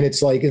now. And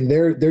it's and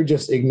they're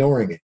just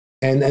ignoring it.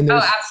 And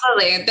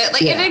absolutely.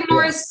 It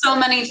ignores so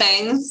many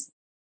things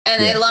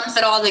and it lumps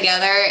it all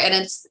together.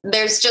 And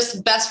there's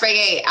just best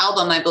reggae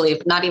album, I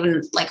believe, not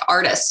even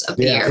artist of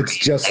the year. It's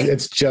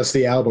just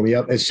the album.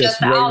 Yep. It's just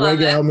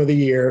reggae album of the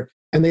year.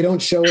 And they don't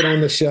show it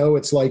on the show.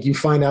 It's you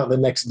find out the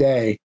next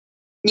day.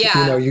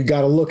 Yeah. You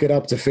got to look it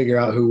up to figure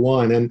out who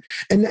won. And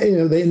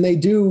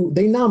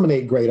they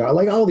nominate great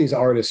art. All these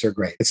artists are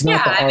great. It's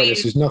not the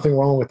artists. There's nothing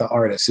wrong with the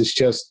artists. It's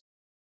just,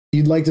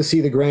 you'd like to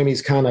see the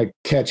Grammys kind of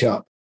catch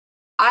up.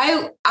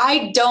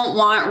 I don't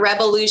want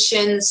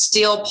Revolution,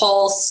 Steel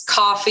Pulse,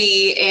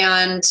 Coffee,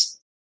 and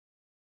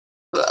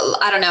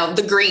I don't know,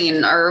 The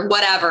Green or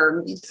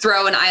whatever,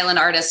 throw an island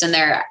artist in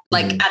there,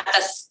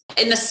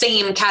 in the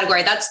same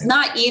category. That's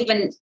not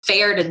even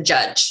fair to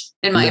judge,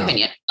 in my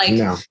opinion.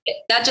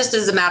 That just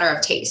is a matter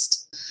of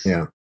taste.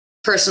 Yeah.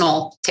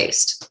 Personal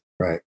taste.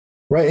 Right.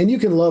 Right. And you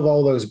can love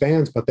all those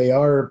bands, but they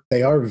are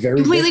very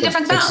completely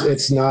different sounds.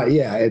 It's not,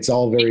 yeah, it's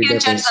all very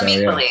different. Judge them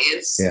equally.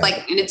 It's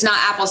like, it's not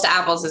apples to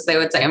apples, as they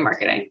would say in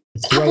marketing.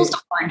 It's apples to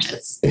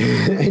oranges.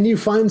 And you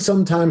find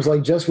sometimes,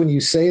 like, just when you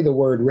say the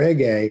word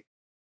reggae,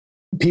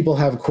 people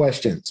have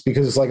questions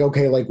because it's like,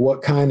 okay, like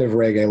what kind of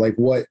reggae? Like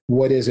what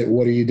is it?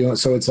 What are you doing?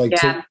 So it's like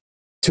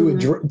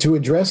to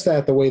address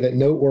that the way that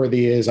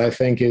Noteworthy is, I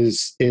think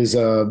it's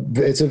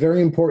a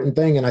very important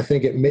thing. And I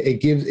think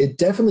it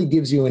definitely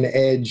gives you an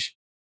edge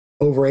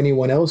over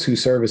anyone else who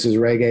services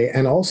reggae,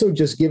 and also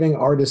just giving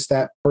artists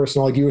that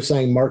personal, like you were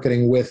saying,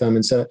 marketing with them.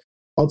 And so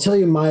I'll tell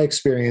you my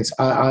experience.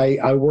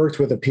 I worked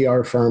with a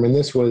PR firm, and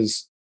this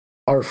was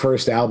our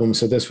first album.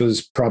 So this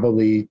was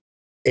probably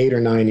 8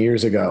 or 9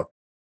 years ago.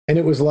 And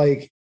it was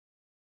like,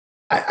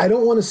 I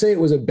don't want to say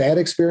it was a bad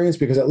experience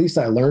because at least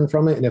I learned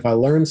from it. And if I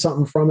learned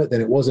something from it,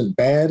 then it wasn't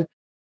bad,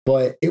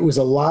 but it was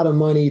a lot of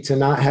money to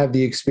not have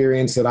the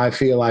experience that I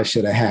feel I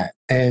should have had.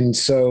 And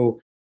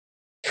so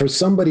for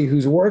somebody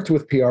who's worked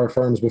with PR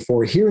firms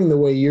before, hearing the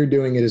way you're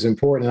doing it is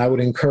important. I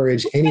would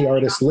encourage any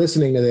artist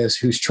listening to this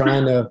who's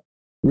trying to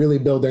really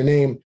build their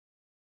name,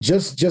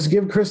 just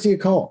give Christy a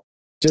call.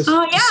 Just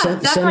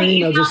send an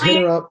email, just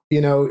hit her up,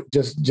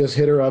 just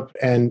hit her up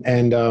and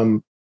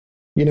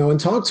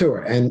talk to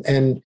her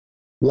and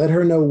let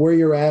her know where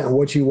you're at and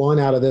what you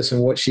want out of this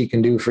and what she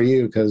can do for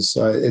you. Cause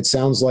it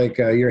sounds like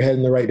you're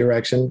heading in the right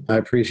direction. I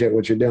appreciate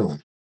what you're doing.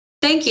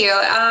 Thank you.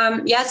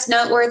 Yes,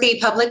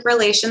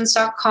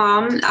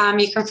 noteworthypublicrelations.com.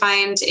 You can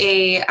find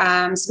a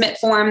submit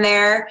form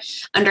there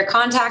under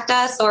contact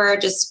us, or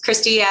just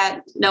Christy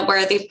at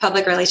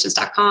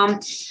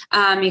noteworthypublicrelations.com.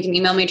 You can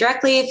email me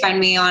directly, find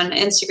me on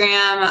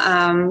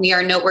Instagram. We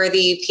are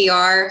Noteworthy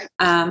PR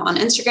on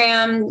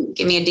Instagram.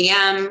 Give me a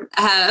DM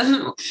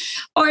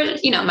or,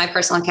 my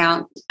personal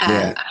account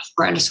 __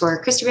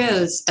 Christy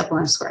Rose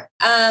 __.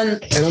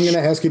 And I'm going to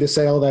ask you to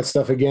say all that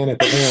stuff again at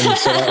the end.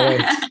 So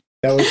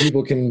that way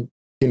people can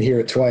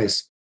hear it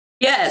twice.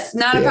 Yes,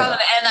 not a problem.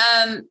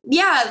 And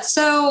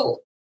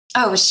so,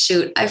 oh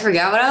shoot, I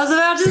forgot what I was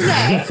about to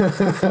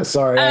say.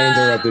 Sorry, I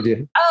interrupted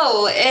you.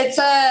 Oh,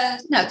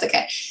 it's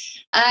okay.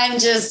 I'm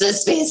just a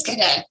space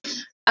cadet.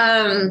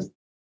 Our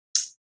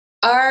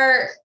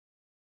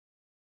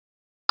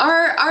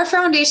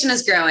foundation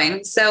is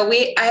growing. So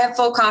I have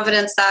full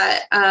confidence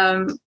that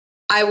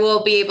I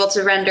will be able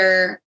to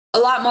render a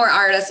lot more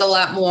artists a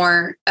lot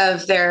more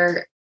of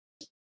their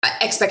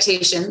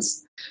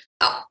expectations.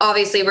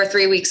 Obviously, we're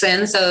 3 weeks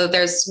in, so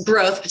there's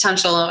growth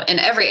potential in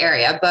every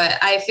area. But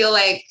I feel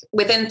like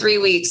within 3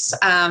 weeks,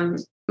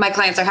 my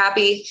clients are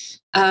happy.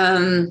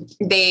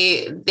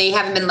 They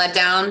haven't been let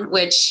down,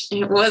 which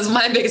was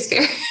my biggest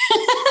fear.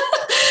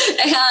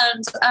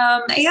 And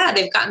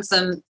they've gotten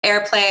some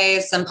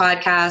airplay, some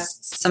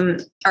podcasts, some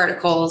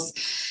articles,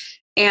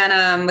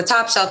 and with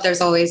Top Shelf, there's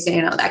always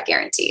that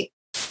guarantee.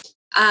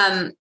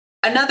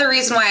 Another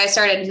reason why I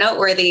started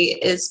Noteworthy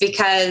is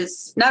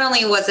because not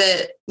only was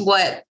it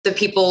what the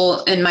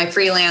people in my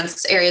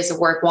freelance areas of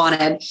work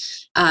wanted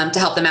to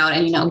help them out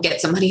and,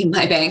 get some money in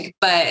my bank,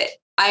 but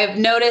I've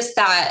noticed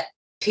that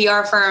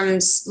PR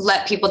firms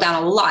let people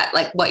down a lot,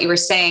 like what you were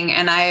saying.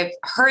 And I've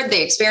heard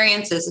the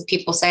experiences of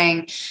people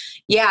saying,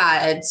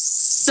 yeah, it's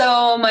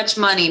so much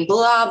money,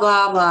 blah,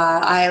 blah, blah.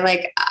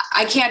 I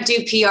can't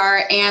do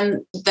PR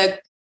and the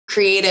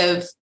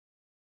creative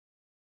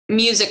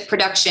music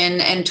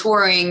production and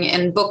touring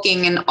and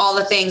booking and all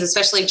the things,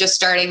 especially just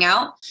starting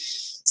out.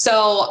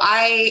 So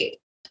I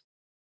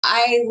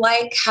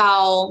like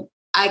how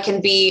I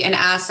can be an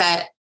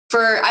asset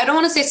for, I don't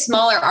want to say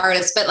smaller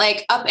artists, but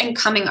like up and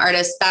coming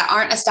artists that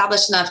aren't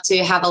established enough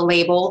to have a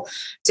label,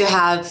 to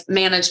have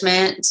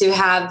management, to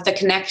have the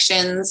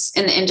connections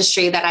in the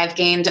industry that I've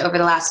gained over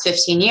the last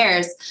 15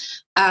 years.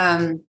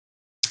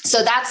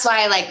 So that's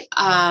why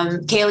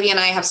Kaylee and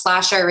I have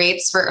slashed our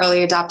rates for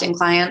early adopting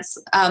clients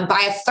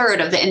by a third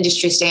of the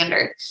industry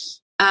standard.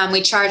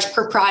 We charge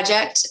per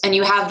project, and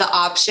you have the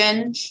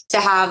option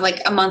to have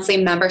like a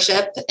monthly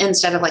membership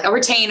instead of like a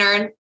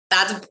retainer.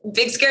 That's a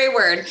big, scary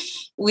word.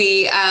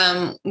 We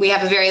have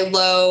a very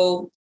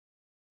low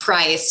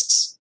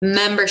priced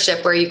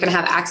membership where you can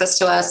have access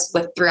to us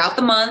throughout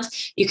the month.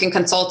 You can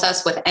consult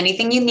us with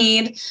anything you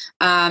need.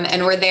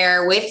 And we're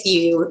there with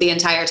you the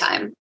entire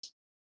time.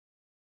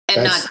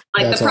 And not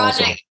like the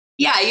project. Awesome.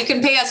 Yeah, you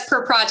can pay us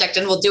per project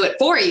and we'll do it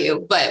for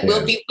you, but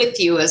we'll be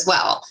with you as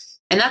well.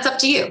 And that's up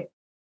to you.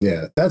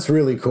 Yeah, that's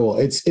really cool.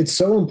 It's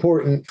so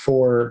important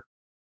you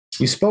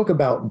spoke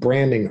about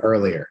branding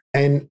earlier.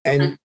 And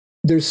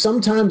there's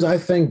sometimes I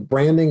think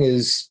branding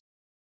is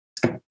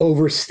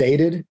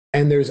overstated.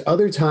 And there's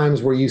other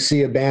times where you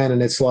see a band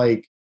and it's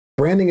like,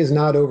 branding is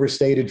not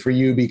overstated for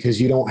you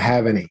because you don't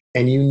have any.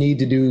 And you need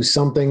to do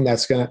something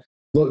that's going to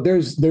look,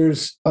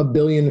 there's a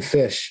billion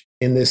fish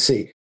in this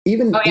sea.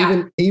 Even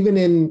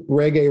in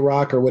reggae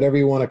rock or whatever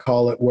you want to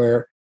call it,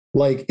 where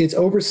like it's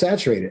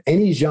oversaturated.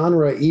 Any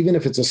genre, even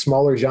if it's a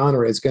smaller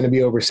genre, it's going to be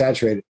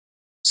oversaturated.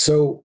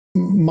 So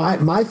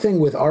my thing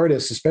with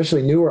artists,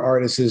 especially newer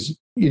artists, is,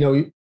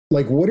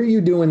 like, what are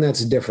you doing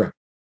that's different?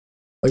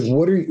 Like,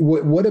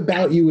 what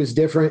about you is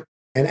different?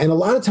 And a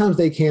lot of times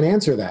they can't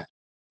answer that.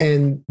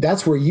 And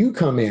that's where you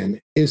come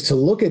in, is to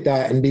look at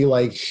that and be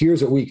like,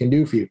 here's what we can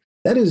do for you.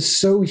 That is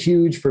so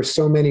huge for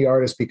so many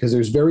artists, because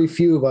there's very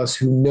few of us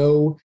who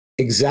know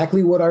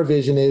exactly what our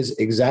vision is,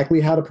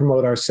 exactly how to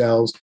promote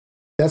ourselves.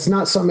 That's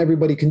not something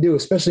everybody can do,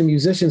 especially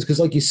musicians, because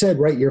like you said,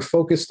 right, you're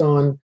focused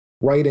on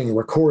writing,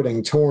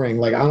 recording, touring.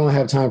 Like, I don't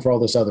have time for all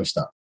this other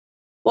stuff.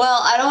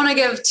 Well, I don't want to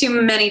give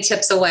too many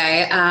tips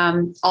away.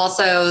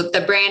 Also,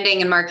 the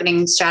branding and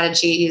marketing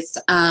strategies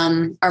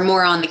are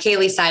more on the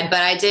Kaylee side,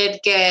 but I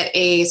did get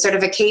a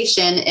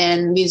certification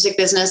in music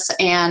business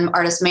and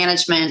artist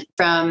management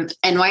from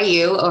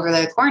NYU over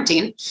the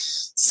quarantine.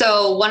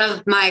 So one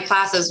of my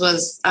classes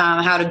was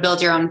how to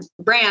build your own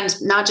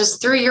brand, not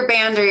just through your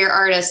band or your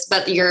artist,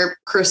 but your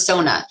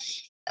persona.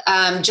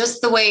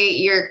 Just the way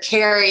you're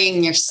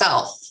carrying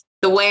yourself.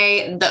 The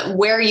way that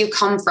where you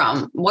come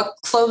from, what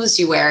clothes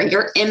you wear,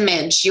 your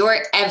image, your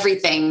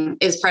everything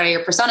is part of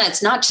your persona.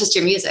 It's not just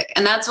your music.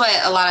 And that's what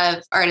a lot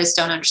of artists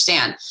don't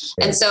understand.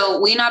 Yeah. And so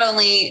we not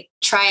only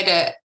try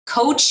to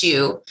coach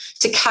you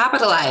to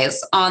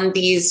capitalize on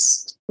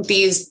these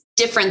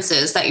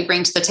differences that you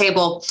bring to the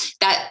table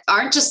that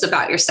aren't just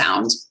about your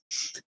sound,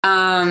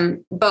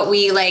 but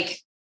we like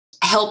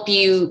help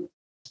you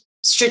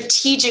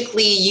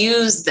strategically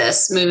use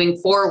this moving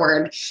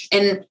forward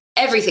in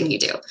everything you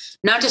do,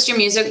 not just your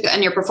music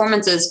and your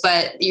performances,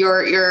 but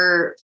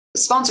your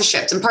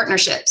sponsorships and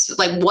partnerships.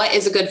 Like, what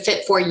is a good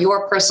fit for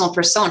your personal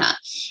persona?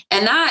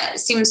 And that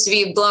seems to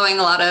be blowing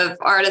a lot of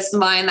artists'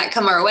 mind that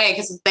come our way,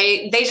 because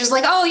they just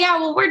like, oh yeah,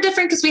 well, we're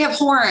different because we have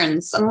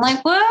horns. I'm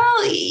like,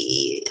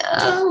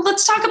 well,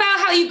 let's talk about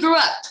how you grew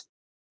up.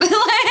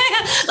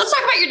 Let's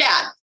talk about your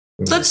dad.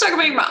 Let's talk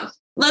about your mom.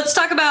 Let's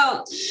talk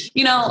about,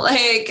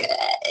 like,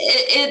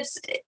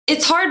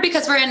 it's hard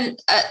because we're in,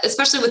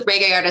 especially with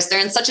reggae artists,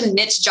 they're in such a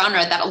niche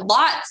genre that a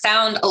lot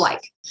sound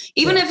alike.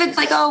 Even if it's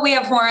like, oh, we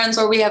have horns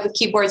or we have a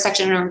keyboard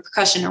section or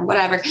percussion or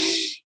whatever,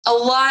 a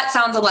lot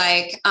sounds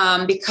alike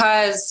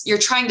because you're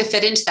trying to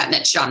fit into that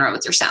niche genre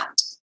with your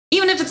sound.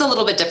 Even if it's a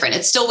little bit different,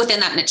 it's still within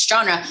that niche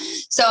genre.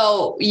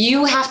 So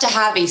you have to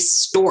have a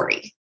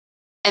story,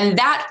 and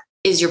that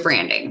is your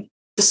branding.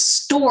 The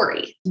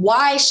story.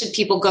 Why should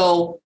people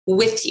go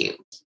with you,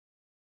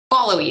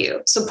 follow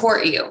you,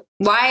 support you?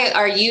 Why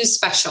are you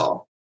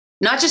special?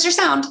 Not just your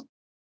sound.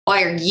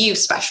 Why are you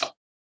special?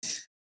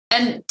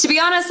 And to be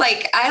honest,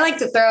 like, I like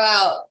to throw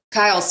out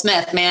Kyle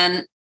Smith,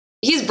 man.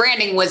 He's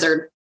branding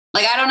wizard.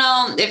 Like, I don't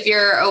know if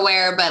you're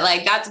aware, but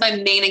like, that's my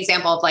main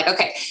example of like,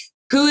 okay,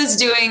 who is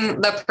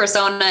doing the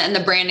persona and the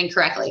branding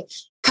correctly?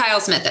 Kyle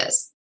Smith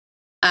is.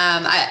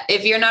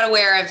 If you're not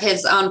aware of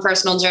his own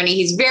personal journey,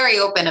 he's very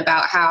open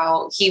about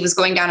how he was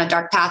going down a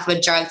dark path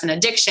with drugs and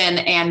addiction,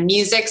 and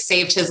music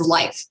saved his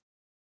life.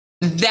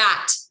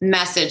 That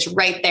message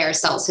right there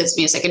sells his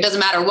music. It doesn't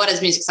matter what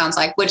his music sounds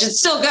like, which is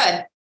still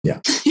good. Yeah,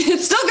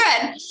 it's still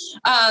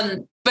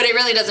good. But it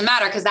really doesn't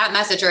matter because that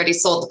message already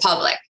sold the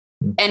public.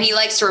 And he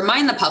likes to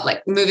remind the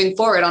public moving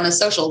forward on his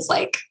socials,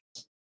 like,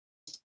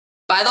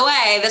 by the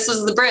way, this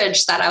was the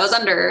bridge that I was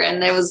under.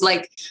 And it was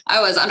like, I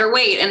was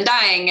underweight and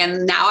dying.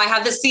 And now I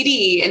have this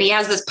CD, and he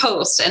has this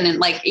post. And then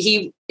like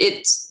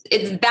it's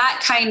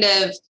that kind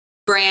of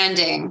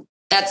branding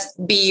that's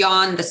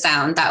beyond the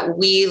sound that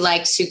we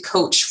like to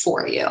coach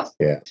for you.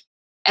 Yeah.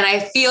 And I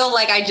feel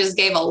like I just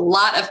gave a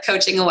lot of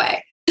coaching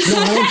away. No,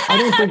 I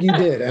don't think you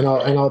did, and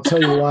I'll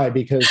tell you why.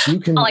 Because you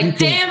can. I'm like, you can,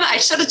 damn, I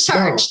should have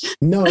charged.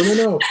 No.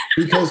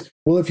 Because,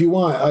 well, if you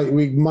want,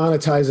 we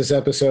monetize this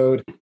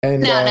episode,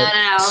 and no.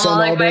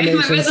 Like my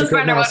business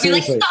partner would be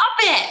like, stop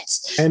it.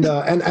 And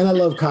I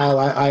love Kyle.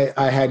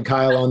 I had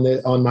Kyle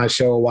on my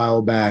show a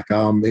while back.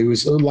 It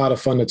was a lot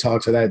of fun to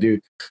talk to that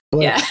dude.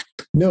 But yeah.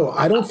 No,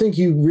 I don't think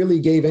you really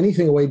gave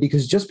anything away,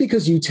 because just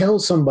because you tell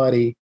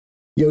somebody,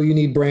 yo, you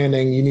need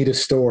branding, you need a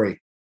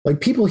story, like,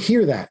 people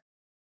hear that.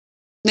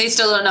 They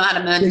still don't know how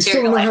to materialize. They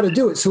still don't know how to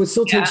do it. So it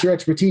still takes your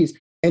expertise,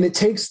 and it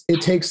takes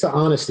the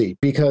honesty,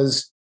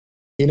 because,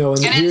 and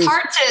it's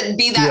hard to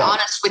be that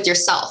honest with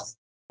yourself.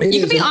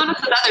 You can be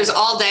honest with others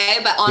all day,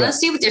 but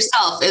honesty with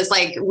yourself is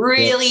like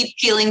really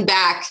peeling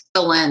back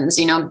the lens,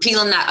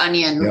 peeling that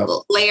onion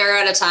layer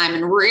at a time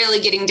and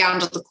really getting down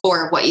to the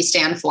core of what you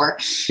stand for.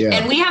 Yeah.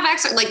 And we have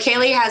like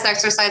Kaylee has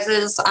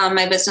exercises,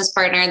 my business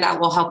partner,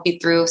 that will help you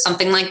through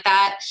something like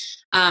that.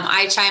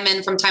 I chime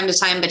in from time to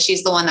time, but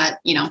she's the one that,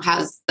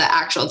 has the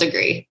actual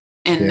degree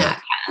in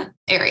that kind of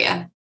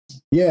area.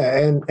 Yeah.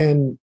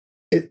 And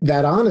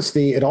that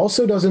honesty, it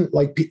also doesn't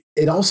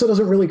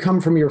really come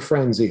from your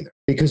friends either,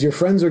 because your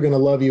friends are going to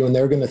love you and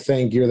they're going to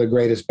think you're the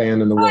greatest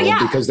band in the world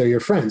because they're your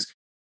friends.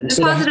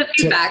 So positive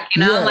feedback,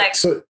 like,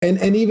 so,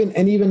 and even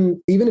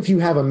if you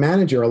have a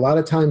manager, a lot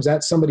of times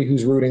that's somebody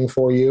who's rooting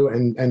for you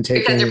and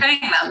taking, because you're paying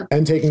them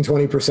and taking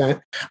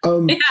 20%.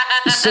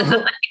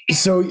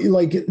 So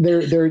like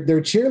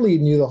they're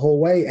cheerleading you the whole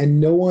way, and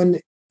no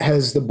one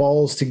has the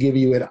balls to give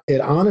you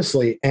it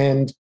honestly.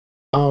 And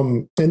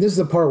this is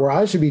the part where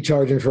I should be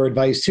charging for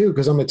advice too,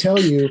 because I'm going to tell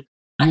you,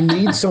 you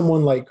need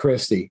someone like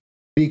Christy,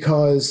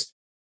 because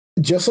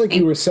just like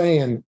you were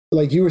saying,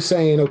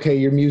 okay,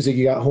 your music,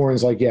 you got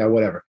horns, like, yeah,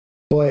 whatever.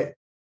 But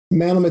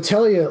man, I'm gonna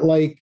tell you,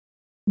 like,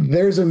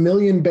 there's a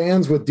million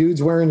bands with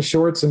dudes wearing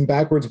shorts and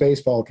backwards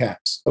baseball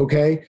caps.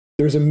 Okay.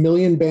 There's a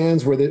million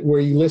bands where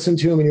you listen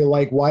to him and you're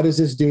like, why does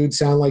this dude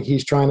sound like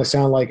he's trying to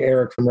sound like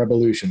Eric from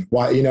Revolution?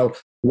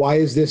 Why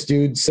is this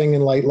dude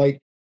singing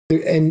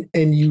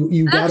and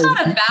you That's gotta,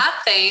 not a bad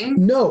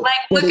thing. No. Like,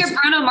 look at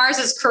Bruno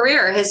Mars's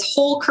career. His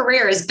whole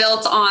career is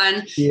built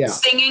on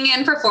singing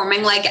and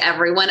performing like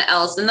everyone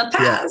else in the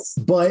past.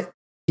 Yeah. But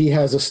he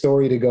has a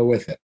story to go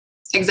with it.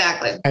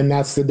 Exactly. And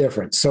that's the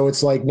difference. So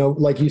it's like,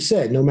 like you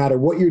said, no matter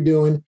what you're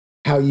doing,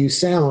 how you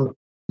sound,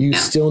 you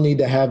still need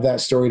to have that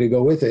story to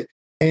go with it.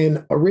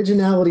 And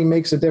originality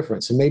makes a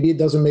difference. And maybe it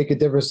doesn't make a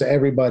difference to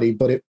everybody,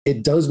 but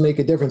it does make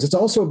a difference. It's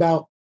also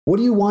about, what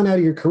do you want out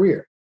of your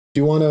career?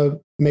 Do you want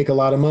to make a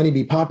lot of money,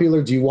 be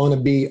popular? Do you want to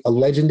be a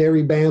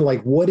legendary band?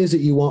 Like, what is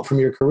it you want from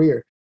your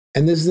career?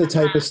 And this is the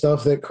type of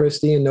stuff that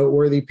Christy and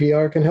Noteworthy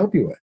PR can help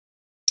you with.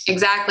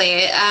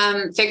 Exactly.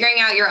 Figuring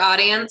out your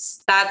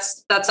audience.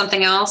 That's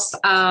something else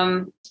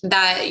that,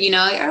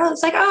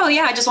 it's like, oh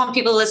yeah, I just want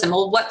people to listen.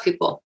 Well, what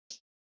people?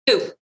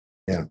 Who?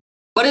 Yeah.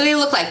 What do they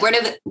look like? Where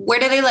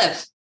do they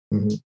live?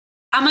 Mm-hmm.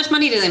 How much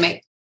money do they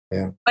make?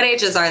 Yeah. What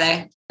ages are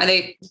they? Are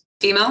they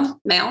female,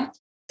 male?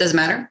 Doesn't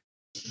matter.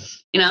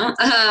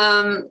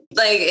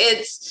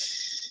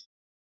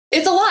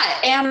 It's a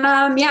lot. And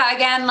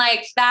again,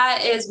 like,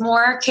 that is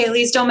more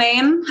Kaylee's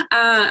domain.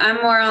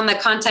 I'm more on the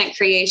content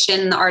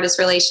creation, the artist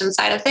relations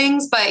side of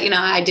things, but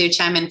I do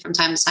chime in from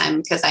time to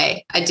time because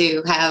I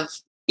do have,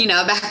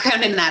 a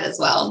background in that as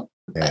well.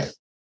 Yeah. But,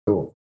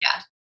 cool.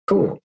 Yeah.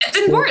 Cool. It's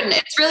important.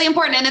 It's really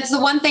important. And it's the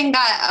one thing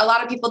that a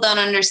lot of people don't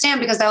understand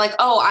because they're like,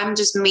 oh, I'm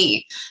just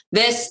me.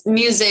 This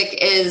music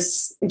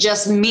is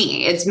just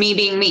me. It's me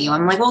being me.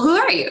 I'm like, well, who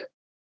are you?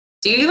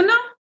 Do you even know?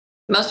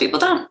 Most people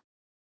don't.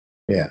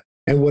 Yeah.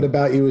 And what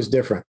about you is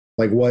different?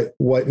 Like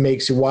what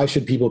makes you, why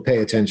should people pay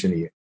attention to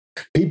you?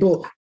 We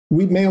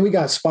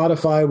got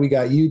Spotify, we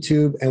got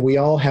YouTube, and we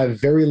all have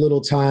very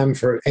little time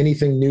for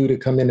anything new to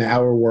come into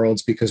our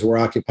worlds because we're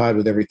occupied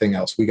with everything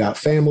else. We got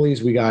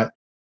families, we got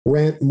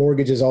rent,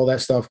 mortgages, all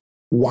that stuff.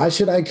 Why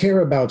should I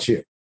care about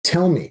you?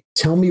 Tell me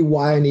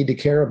why I need to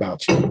care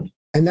about you.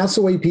 And that's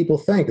the way people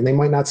think. And they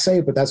might not say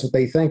it, but that's what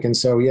they think. And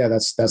so, yeah,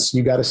 that's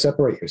you got to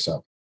separate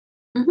yourself.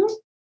 Mm-hmm.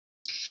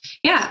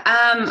 Yeah.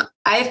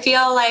 I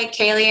feel like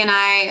Kaylee and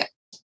I,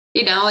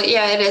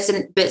 it is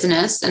a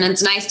business and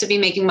it's nice to be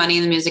making money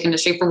in the music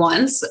industry for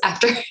once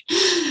after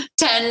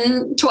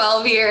 10,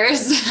 12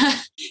 years.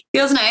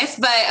 Feels nice.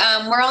 But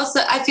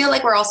I feel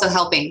like we're also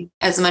helping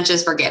as much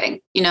as we're getting,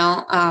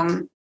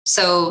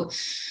 so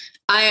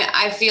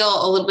I feel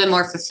a little bit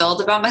more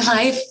fulfilled about my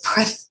life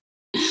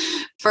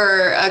for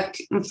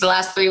the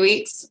last 3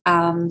 weeks.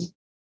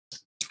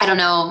 I don't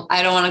know.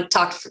 I don't want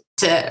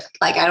to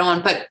I don't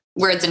want to put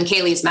words in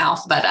Kaylee's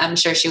mouth, but I'm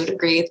sure she would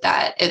agree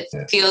that it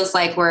feels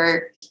like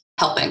we're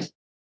helping.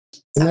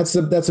 And that's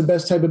the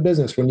best type of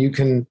business when you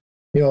can,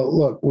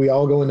 look, we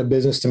all go into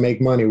business to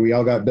make money. We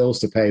all got bills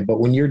to pay, but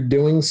when you're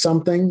doing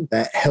something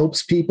that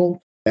helps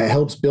people, that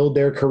helps build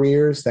their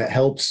careers, that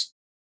helps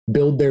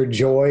build their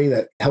joy,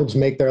 that helps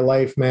make their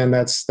life, man,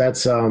 that's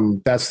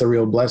the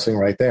real blessing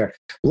right there.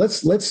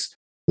 Let's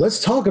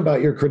talk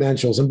about your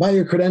credentials. And by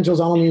your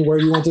credentials, I don't mean where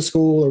you went to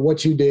school or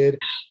what you did.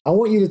 I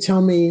want you to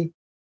tell me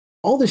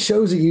all the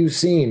shows that you've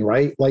seen,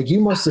 right? Like, you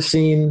must have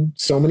seen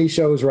so many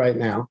shows right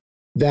now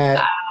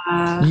that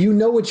you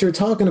know what you're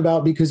talking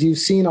about because you've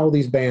seen all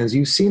these bands,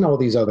 you've seen all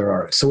these other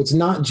artists. So it's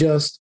not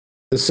just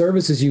the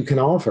services you can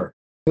offer,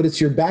 but it's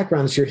your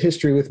background, it's your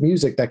history with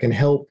music that can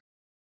help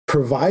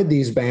provide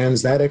these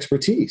bands that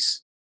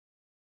expertise.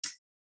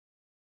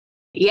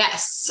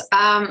 Yes.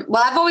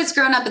 Well, I've always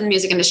grown up in the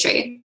music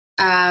industry.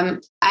 I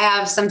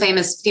have some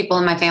famous people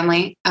in my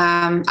family.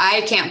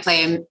 I can't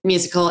play a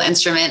musical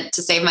instrument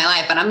to save my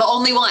life, but I'm the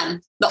only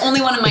one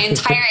in my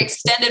entire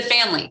extended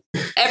family.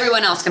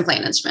 Everyone else can play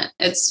an instrument.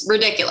 It's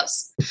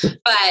ridiculous.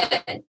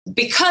 But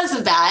because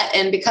of that,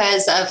 and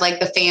because of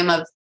like the fame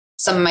of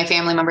some of my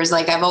family members,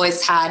 like, I've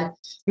always had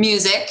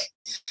music,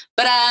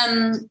 but,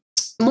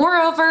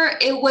 moreover,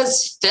 it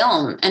was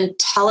film and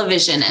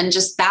television and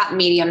just that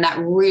medium that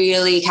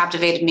really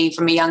captivated me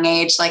from a young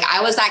age. Like,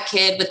 I was that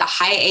kid with the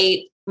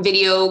Hi8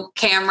 video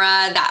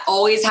camera that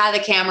always had the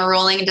camera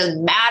rolling. It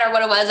doesn't matter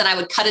what it was. And I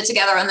would cut it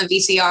together on the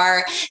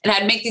VCR and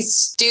I'd make these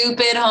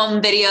stupid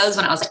home videos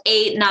when I was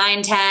 8,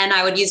 9, 10.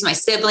 I would use my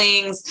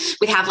siblings.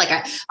 We'd have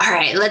all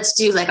right, let's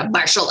do like a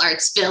martial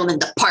arts film in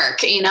the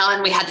park,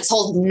 and we had this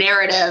whole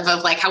narrative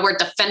of like how we're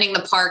defending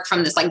the park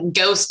from this like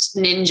ghost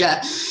ninja,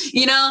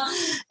 it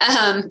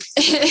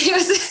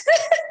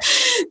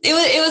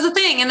was a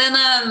thing. And then,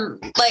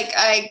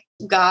 I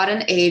got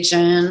an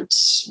agent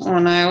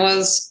when I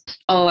was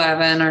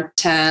 11 or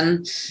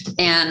 10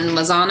 and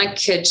was on a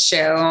kids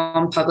show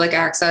on public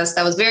access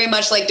that was very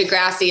much like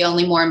Degrassi,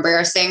 only more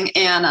embarrassing.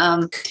 And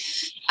I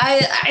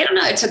don't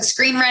know, I took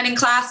screenwriting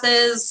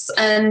classes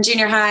in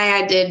junior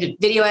high. I did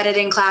video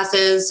editing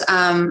classes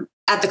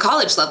at the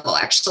college level,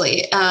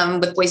 actually,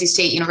 with Boise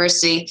State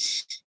University.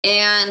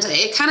 And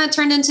it kind of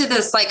turned into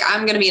this, like,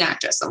 I'm going to be an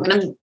actress. I'm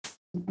going to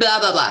blah,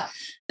 blah, blah.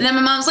 And then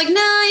my mom's like,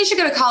 no, you should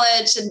go to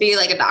college and be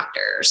like a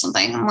doctor or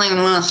something. I'm like,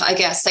 I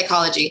guess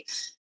psychology.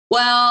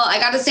 Well, I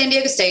got to San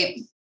Diego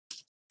State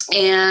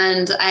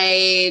and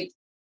I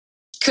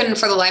couldn't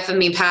for the life of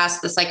me pass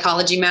the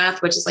psychology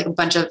math, which is like a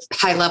bunch of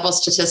high level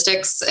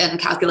statistics and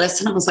calculus.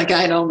 And I was like,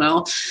 I don't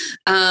know.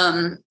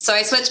 So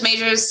I switched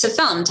majors to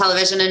film,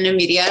 television, and new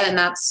media. And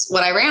that's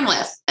what I ran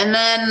with. And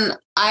then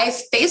I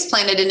face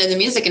planted into the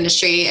music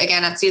industry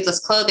again at Seedless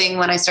Clothing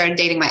when I started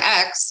dating my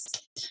ex,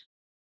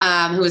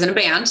 who was in a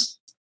band.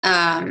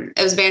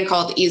 It was a band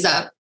called Ease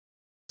Up,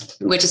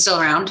 which is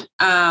still around,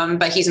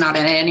 but he's not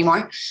in it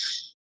anymore.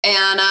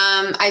 And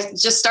I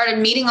just started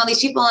meeting all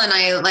these people, and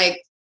I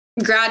like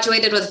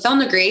graduated with a film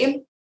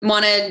degree,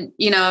 wanted,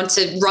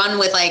 to run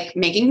with like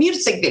making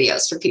music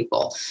videos for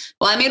people.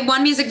 Well, I made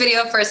one music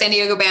video for a San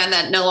Diego band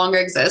that no longer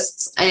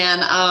exists.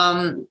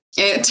 And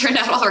it turned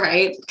out all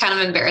right. Kind of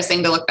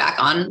embarrassing to look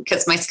back on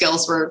because my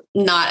skills were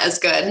not as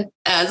good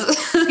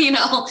as,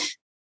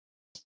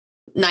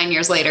 9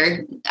 years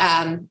later,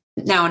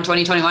 now in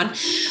 2021. But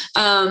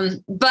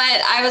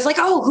I was like,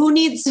 oh, who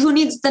needs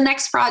the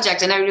next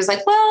project? And everybody was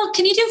like, well,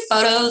 can you do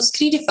photos?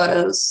 Can you do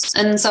photos?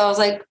 And so I was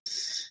like,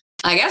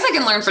 I guess I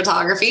can learn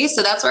photography.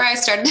 So that's where I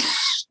started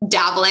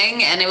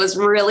dabbling. And it was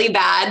really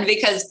bad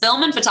because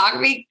film and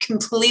photography,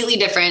 completely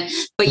different,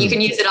 but you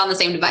can use it on the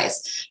same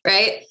device.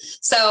 Right.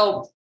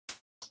 So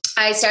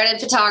I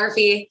started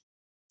photography,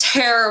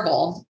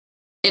 terrible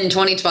in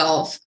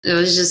 2012. It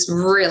was just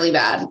really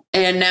bad.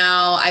 And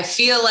now I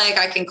feel like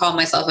I can call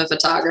myself a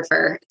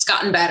photographer. It's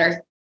gotten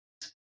better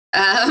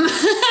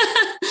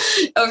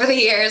over the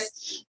years.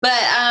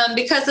 But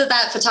because of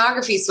that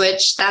photography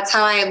switch, that's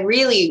how I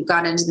really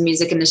got into the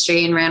music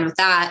industry and ran with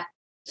that.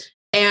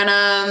 And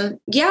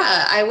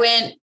I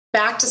went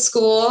back to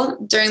school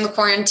during the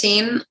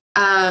quarantine.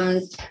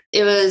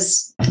 It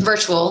was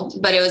virtual,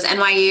 but it was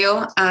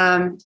NYU.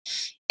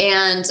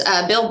 And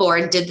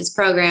Billboard did this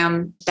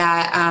program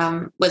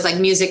that was like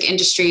music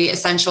industry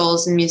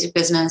essentials and music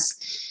business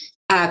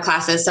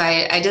classes. So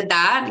I did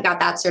that and got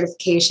that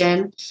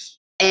certification.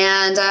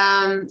 And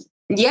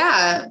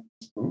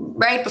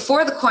right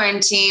before the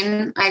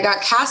quarantine, I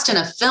got cast in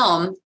a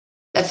film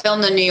that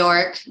filmed in New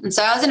York. And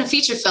so I was in a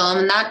feature film,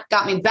 and that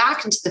got me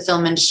back into the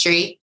film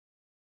industry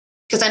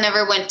because I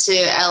never went to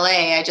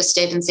LA. I just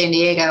stayed in San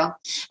Diego.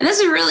 And this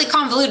is a really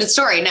convoluted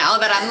story now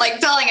that I'm like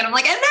telling it. I'm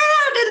like, and then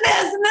I did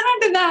this, and then I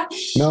did that.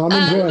 No,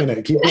 I'm enjoying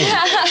it. Keep going.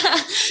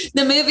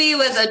 The movie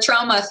was a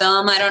Troma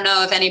film. I don't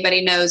know if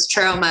anybody knows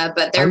Troma,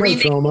 but they're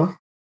remaking. Troma.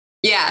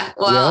 Yeah.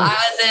 Well, I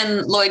was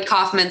in Lloyd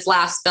Kaufman's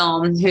last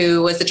film,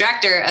 who was the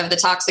director of The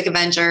Toxic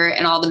Avenger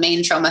and all the main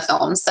Troma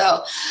films.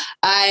 So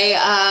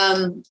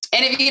and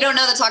if you don't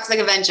know The Toxic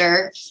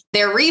Avenger,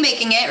 they're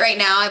remaking it right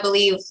now. I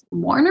believe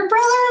Warner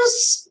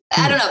Brothers.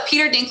 I don't know.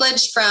 Peter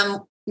Dinklage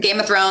from Game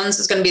of Thrones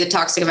is going to be the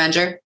Toxic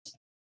Avenger.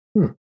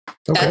 Okay,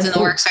 that's in the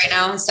works right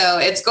now. So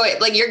it's going,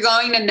 like, you're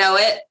going to know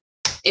it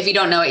if you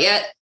don't know it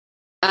yet.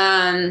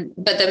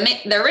 But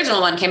the original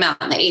one came out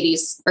in the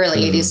 80s,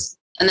 early 80s.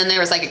 And then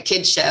there was like a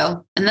kid's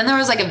show. And then there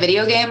was like a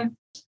video game.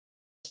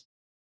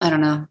 I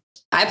don't know.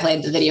 I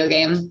played the video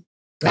game.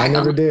 I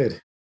never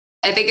did.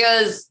 I think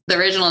it was the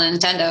original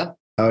Nintendo.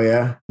 Oh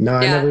yeah. No,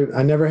 yeah.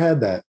 I never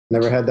had that.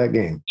 Never had that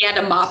game. You had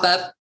to mop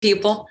up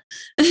people.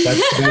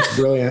 That's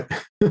brilliant.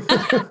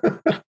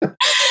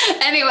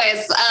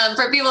 Anyways,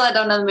 for people that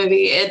don't know the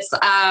movie, it's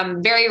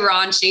very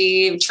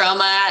raunchy.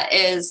 Troma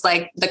is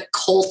like the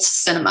cult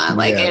cinema.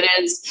 Like it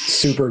is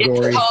super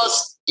gory.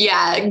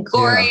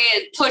 Gory.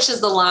 It pushes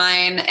the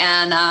line.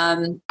 And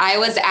I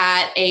was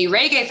at a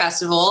reggae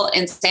festival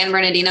in San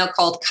Bernardino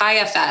called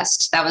Kaya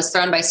Fest that was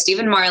thrown by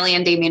Stephen Marley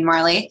and Damian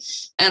Marley.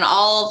 And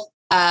all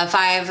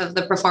 5 of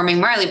the performing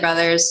Marley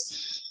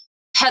brothers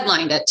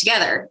headlined it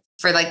together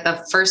for like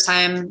the first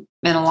time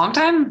in a long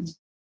time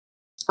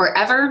or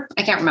ever.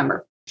 I can't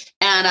remember.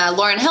 And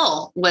Lauryn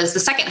Hill was the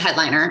second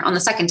headliner on the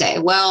second day.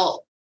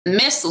 Well,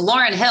 Miss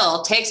Lauryn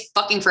Hill takes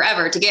fucking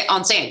forever to get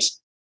on stage.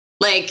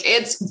 Like,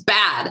 it's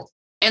bad.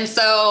 And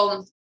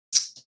so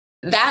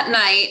that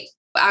night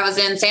I was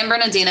in San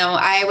Bernardino.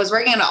 I was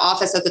working in an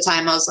office at the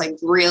time. I was like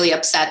really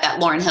upset that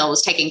Lauryn Hill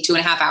was taking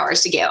 2.5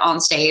 hours to get on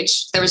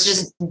stage. There was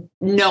just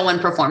no one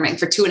performing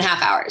for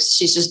 2.5 hours.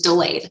 She's just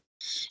delayed.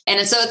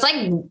 And so it's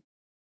like,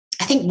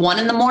 I think 1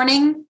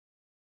 a.m.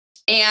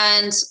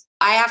 and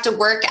I have to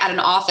work at an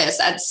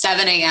office at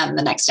 7 a.m.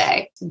 the next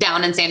day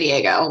down in San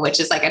Diego, which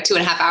is like a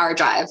 2.5 hour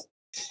drive.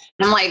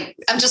 And I'm like,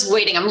 I'm just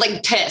waiting. I'm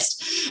like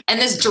pissed. And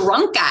this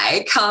drunk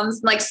guy comes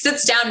and like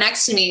sits down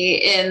next to me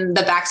in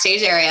the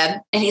backstage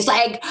area. And he's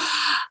like,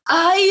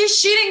 are you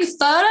shooting photos?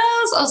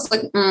 I was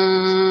like,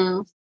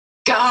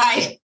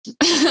 guy.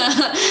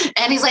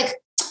 And he's like,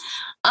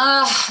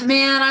 oh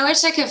man, I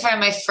wish I could find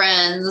my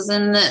friends.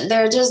 And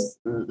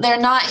they're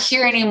not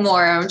here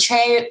anymore.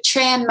 Trey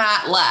and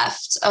Matt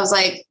left. I was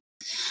like,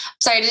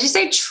 sorry, did you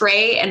say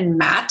Trey and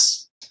Matt?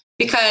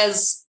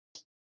 Because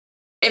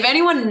if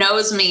anyone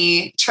knows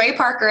me, Trey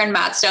Parker and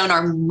Matt Stone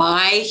are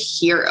my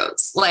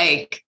heroes.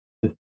 Like,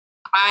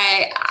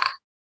 I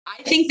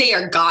I think they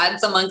are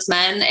gods amongst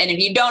men. And if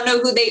you don't know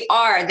who they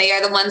are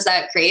the ones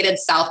that created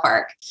South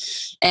Park.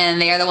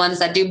 And they are the ones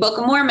that do Book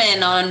of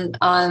Mormon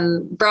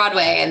on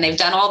Broadway. And they've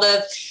done all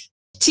the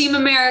Team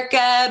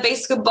America,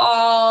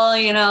 Basketball,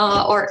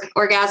 or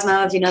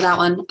Orgasmo, if you know that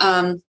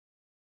one.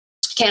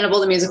 Cannibal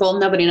the Musical.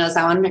 Nobody knows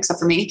that one except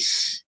for me.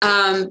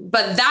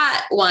 But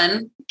that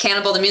one,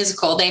 Cannibal the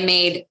Musical, they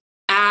made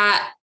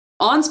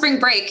on spring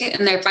break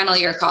in their final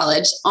year of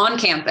college on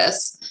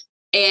campus.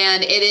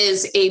 And it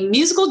is a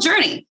musical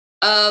journey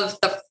of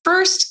the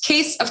first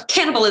case of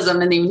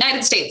cannibalism in the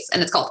United States.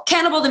 And it's called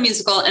Cannibal the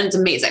Musical, and it's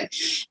amazing.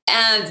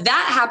 And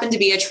that happened to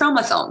be a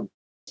trauma film.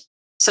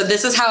 So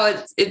this is how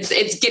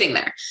it's getting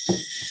there.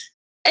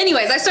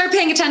 Anyways, I started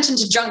paying attention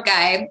to Drunk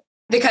Guy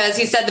because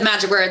he said the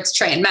magic words,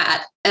 Trey and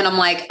Matt. And I'm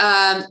like,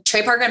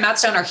 Trey Parker and Matt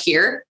Stone are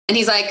here. And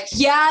he's like,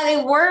 yeah, they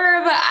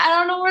were, but I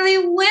don't know where they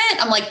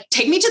went. I'm like,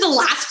 take me to the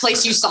last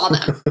place you saw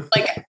them.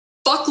 Like,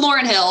 fuck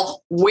Lauryn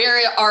Hill.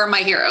 Where are my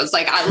heroes?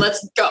 Like,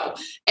 let's go.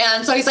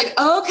 And so he's like,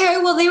 oh, okay,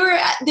 well, they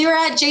were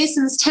at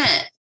Jason's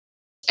tent.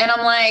 And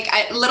I'm like,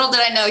 little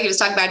did I know he was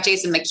talking about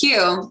Jason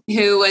McHugh,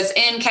 who was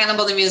in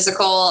Cannibal the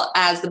Musical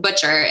as the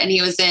butcher. And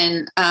he was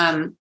in,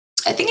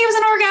 I think he was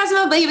in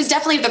Orgasmo, but he was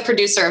definitely the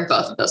producer of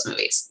both of those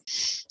movies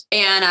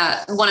and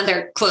one of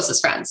their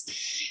closest friends.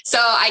 So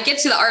I get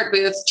to the art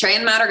booth, Trey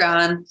and Matt are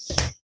gone,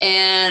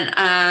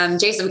 and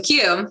Jason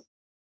McHugh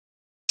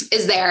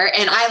is there,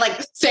 and I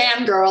like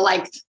fangirl,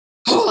 like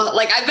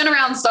I've been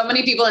around so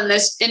many people in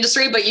this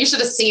industry, but you should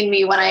have seen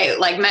me when I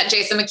like met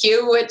Jason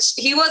McHugh, which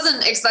he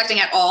wasn't expecting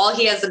at all.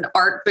 He has an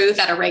art booth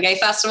at a reggae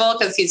festival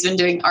because he's been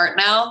doing art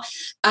now.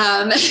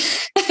 And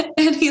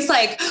he's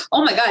like,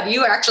 oh my God,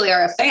 you actually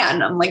are a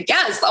fan. I'm like,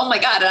 yes. Oh my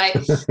God. And I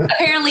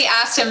apparently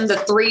asked him the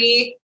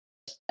 3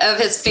 of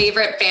his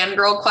favorite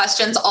fangirl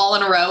questions all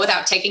in a row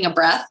without taking a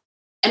breath.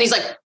 And he's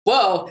like,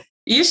 whoa,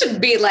 you should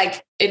be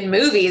like in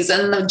movies.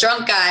 And the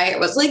Drunk Guy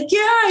was like,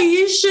 yeah,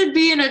 you should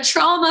be in a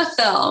trauma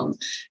film.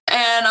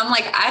 And I'm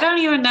like, I don't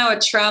even know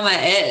what trauma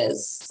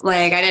is.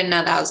 Like, I didn't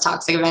know that was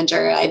Toxic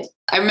Avenger. I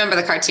remember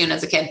the cartoon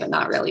as a kid, but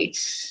not really.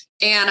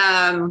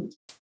 And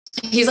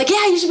he's like,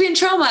 yeah, you should be in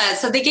trauma.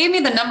 So they gave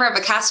me the number of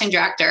a casting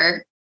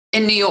director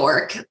in New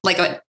York, like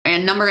a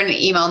number in an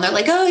email. And they're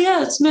like, oh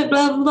yeah, it's blah,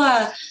 blah,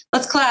 blah.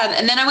 Let's collab.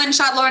 And then I went and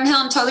shot Lauryn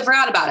Hill and totally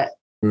forgot about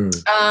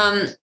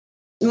it.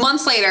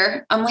 Months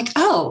later, I'm like,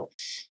 oh,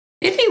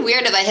 it'd be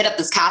weird if I hit up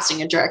this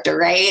casting director,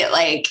 right?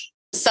 Like,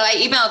 so I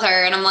emailed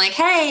her and I'm like,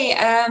 hey,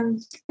 I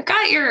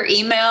got your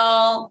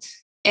email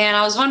and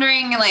I was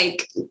wondering,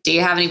 like, do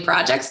you have any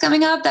projects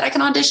coming up that I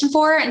can audition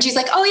for? And she's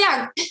like, oh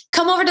yeah,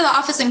 come over to the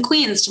office in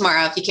Queens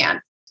tomorrow if you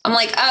can. I'm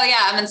like, oh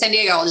yeah, I'm in San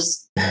Diego. I'll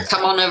just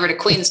come on over to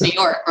Queens, New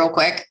York real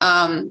quick.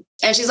 And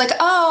she's like,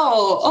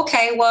 oh,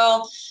 okay.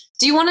 Well,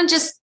 do you want to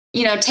just,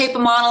 tape a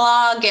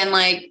monologue and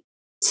like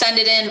send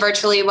it in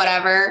virtually,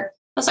 whatever?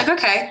 I was like,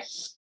 okay.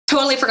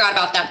 Totally forgot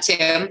about that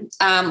too.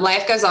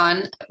 Life goes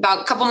on.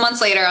 About a couple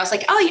months later, I was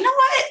like, oh, you know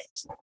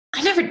what?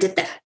 I never did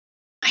that.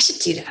 I should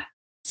do that.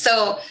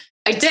 So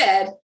I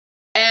did,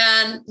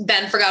 and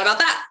then forgot about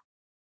that.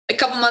 A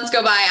couple months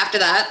go by after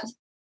that,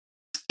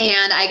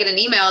 and I get an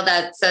email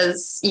that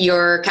says,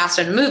 you're cast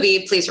in a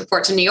movie. Please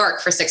report to New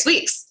York for 6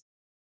 weeks.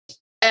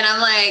 And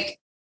I'm like,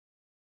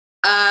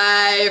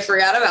 I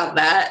forgot about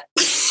that.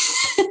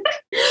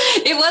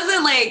 It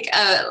wasn't like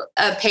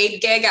a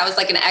paid gig. I was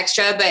like an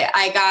extra, but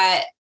I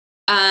got,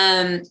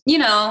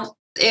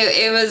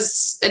 it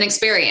was an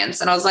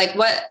experience. And I was like,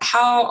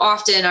 how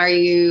often are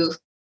you,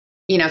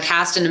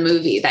 cast in a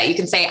movie that you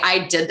can say,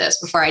 I did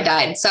this before I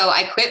died? So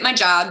I quit my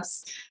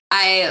jobs.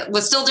 I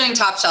was still doing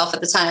Top Shelf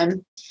at the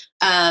time.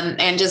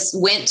 And just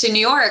went to New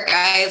York.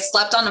 I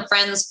slept on a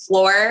friend's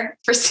floor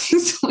for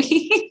 6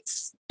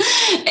 weeks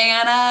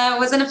and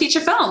was in a feature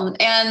film.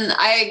 And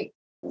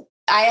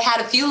I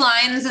had a few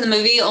lines in the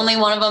movie. Only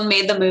one of them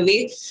made the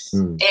movie.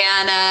 And,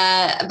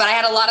 but I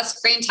had a lot of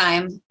screen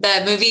time.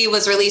 The movie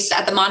was released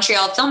at the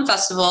Montreal Film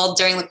Festival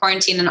during the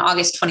quarantine in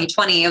August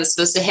 2020. It was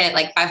supposed to hit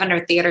like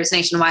 500 theaters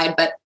nationwide,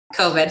 but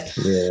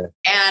COVID.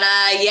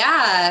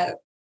 Yeah.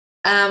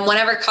 And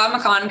whenever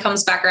Comic-Con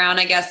comes back around,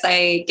 I guess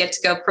I get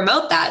to go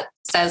promote that,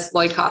 says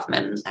Lloyd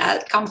Kaufman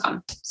at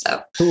Comic-Con.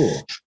 So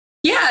cool.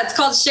 Yeah, it's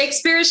called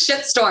Shakespeare's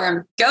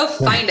Shitstorm. Go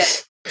find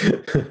it.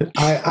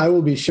 I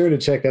will be sure to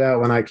check it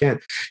out when I can.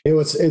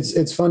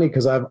 It's funny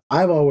because I've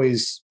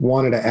always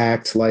wanted to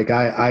act. Like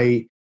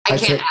I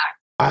can't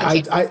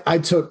act. I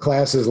took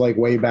classes like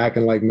way back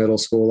in like middle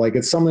school. Like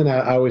it's something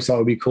that I always thought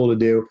would be cool to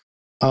do.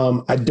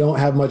 I don't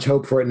have much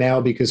hope for it now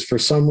because for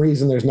some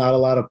reason there's not a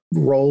lot of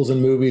roles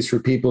in movies for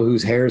people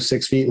whose hair is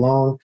 6 feet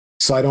long.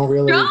 So I don't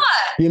really, what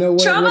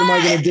am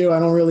I going to do? I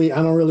don't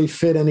really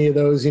fit any of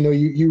those. You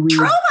read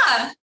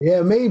trauma.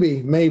 Yeah,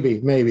 maybe.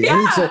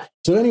 Yeah.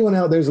 So anyone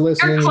out there's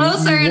listening, you're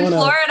closer in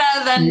Florida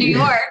than New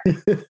York.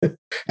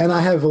 And I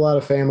have a lot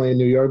of family in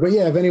New York, but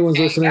yeah, if anyone's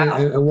listening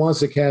and wants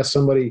to cast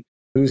somebody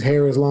whose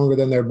hair is longer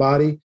than their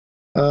body,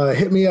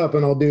 hit me up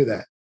and I'll do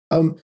that.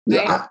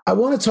 I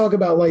want to talk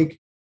about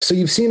so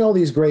you've seen all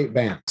these great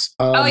bands.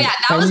 That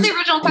was the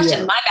original question.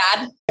 Yeah. My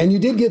bad. And you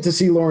did get to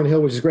see Lauryn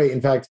Hill, which is great. In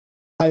fact,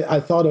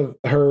 I thought of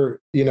her,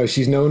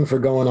 she's known for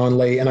going on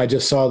late, and I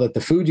just saw that the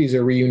Fugees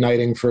are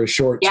reuniting for a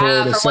short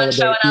tour to for one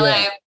show celebrate. in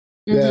LA.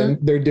 Yeah. Then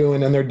they're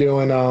doing,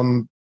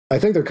 I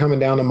think they're coming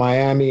down to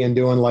Miami and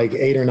doing like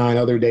 8 or 9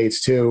 other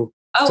dates too.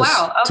 Oh,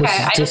 wow. Okay.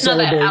 I didn't know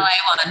that LA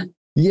one.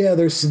 Yeah,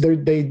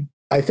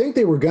 I think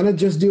they were going to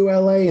just do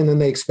LA and then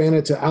they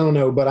expanded to, I don't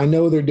know, but I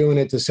know they're doing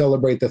it to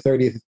celebrate the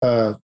 30th,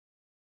 to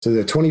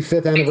the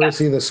 25th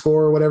anniversary of the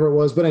score or whatever it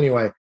was. But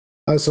anyway,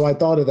 so I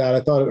thought of that. I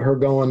thought of her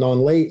going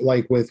on late,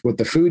 like with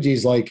the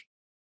Fugees, like,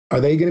 are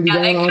they going to be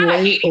going on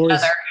late? Or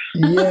well,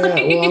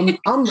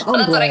 I'm that's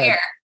glad. What I hear.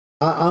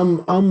 I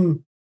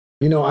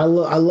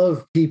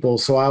love people.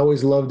 So I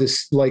always love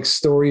this, like,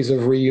 stories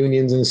of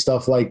reunions and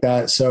stuff like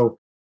that. So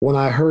when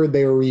I heard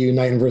they were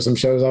reuniting for some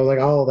shows, I was like,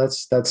 oh,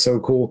 that's so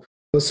cool.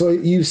 But so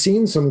you've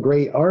seen some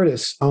great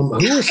artists.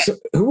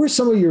 Who were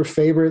some of your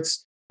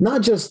favorites?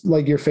 Not just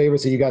like your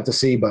favorites that you got to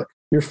see, but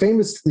your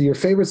favorites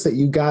that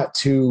you got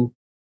to,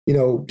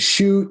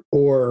 shoot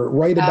or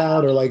write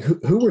about, or like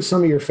who were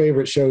some of your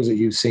favorite shows that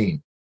you've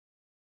seen?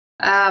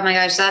 Oh my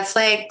gosh, that's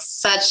like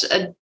such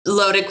a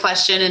loaded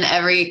question in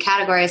every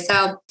category.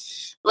 So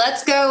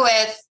let's go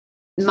with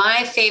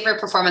my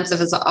favorite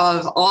performances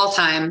of all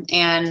time.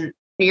 And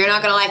you're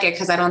not going to like it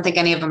because I don't think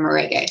any of them are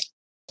reggae.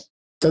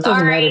 That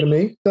doesn't matter to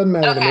me. Doesn't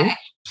matter to me.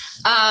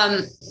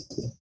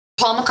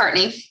 Paul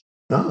McCartney.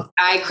 Oh.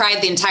 I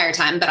cried the entire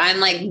time, but I'm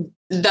like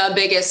the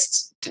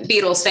biggest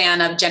Beatles fan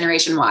of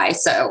Generation Y.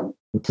 So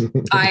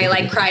I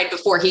like cried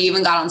before he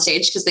even got on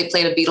stage because they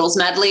played a Beatles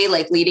medley,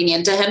 like leading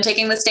into him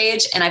taking the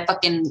stage. And I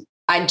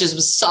just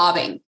was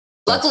sobbing.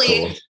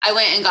 Luckily, cool. I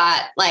went and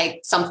got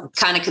like some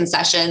kind of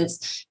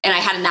concessions and I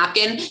had a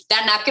napkin.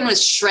 That napkin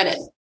was shredded,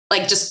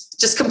 like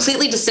just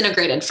completely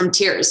disintegrated from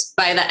tears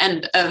by the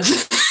end of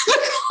the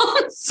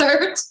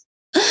concert.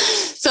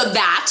 So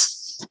that,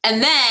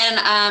 and then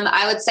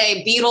I would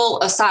say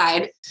Beatle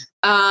aside,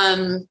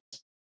 I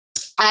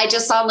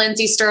just saw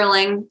Lindsey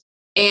Stirling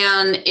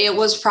and it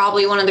was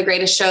probably one of the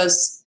greatest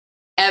shows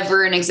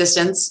ever in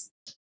existence.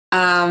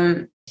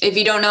 If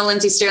you don't know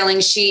Lindsey Stirling,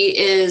 she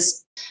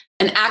is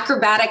an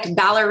acrobatic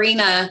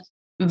ballerina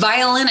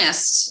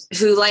violinist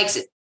who likes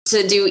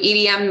to do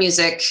EDM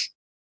music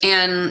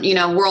and,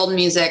 world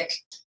music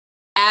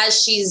as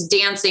she's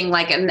dancing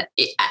like a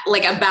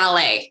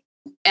ballet.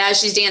 As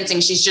she's dancing,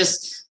 she's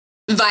just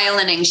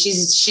violining.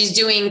 She's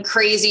doing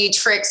crazy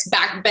tricks,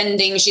 back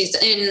bending. She's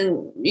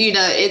in,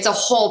 it's a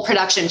whole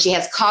production. She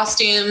has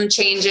costume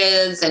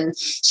changes and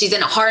she's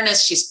in a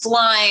harness. She's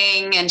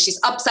flying and she's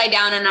upside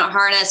down in a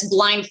harness,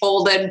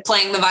 blindfolded,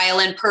 playing the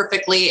violin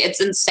perfectly. It's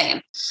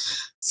insane.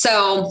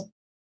 So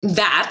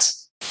that,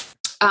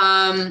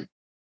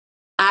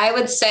 I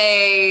would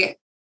say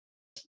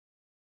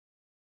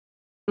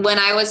when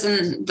I was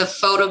in the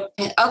photo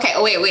pit. Okay.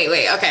 Wait.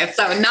 Okay.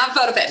 So not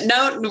photo pit.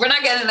 No, we're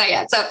not getting there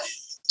yet. So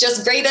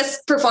just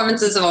greatest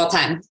performances of all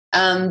time.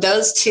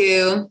 Those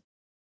two.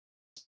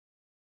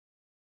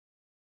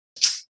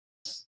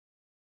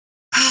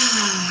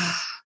 I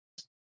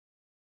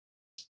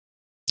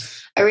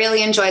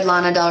really enjoyed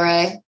Lana Del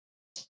Rey.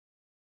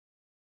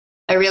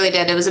 I really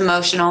did. It was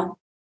emotional.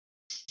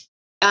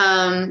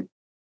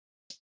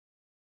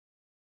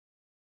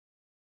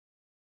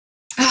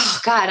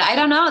 Oh God, I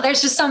don't know.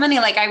 There's just so many.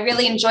 Like I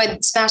really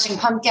enjoyed Smashing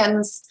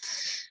Pumpkins.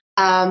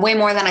 Way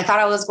more than I thought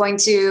I was going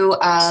to.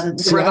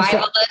 The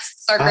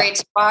Revivalists are great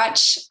to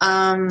watch.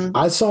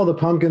 I saw the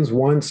Pumpkins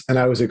once and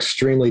I was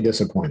extremely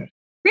disappointed.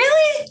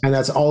 Really? And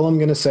that's all I'm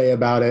going to say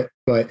about it.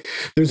 But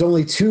there's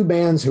only 2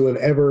 bands who have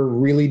ever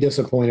really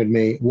disappointed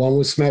me. One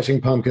was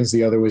Smashing Pumpkins.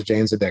 The other was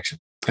Jane's Addiction.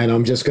 And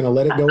I'm just going to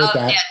let it go with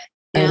that.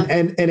 Yeah.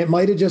 And it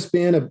might have just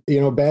been a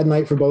bad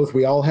night for both.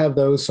 We all have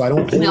those. So I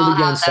don't hold it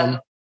against them.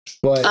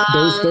 But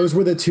those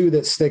were the 2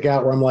 that stick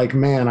out where I'm like,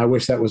 man, I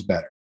wish that was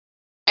better.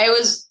 I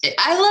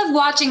love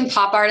watching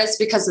pop artists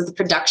because of the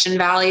production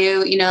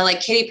value,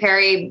 like Katy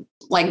Perry,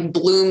 like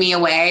blew me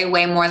away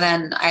way more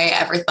than I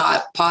ever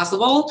thought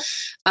possible.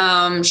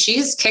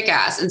 She's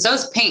kick-ass and so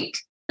is Pink.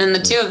 And the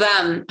 2 of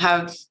them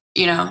have,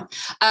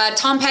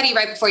 Tom Petty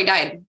right before he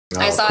died.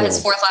 I saw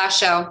his 4th last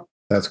show.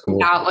 That's cool.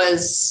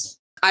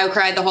 I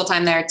cried the whole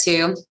time there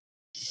too.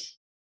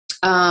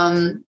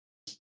 Yeah.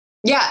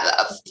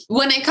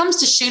 When it comes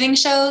to shooting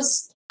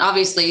shows,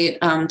 obviously,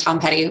 Tom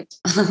Petty.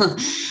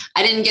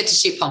 I didn't get to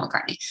shoot Paul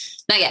McCartney.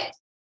 Not yet.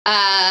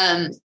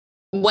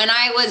 When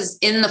I was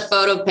in the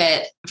photo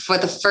pit for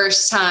the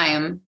first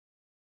time,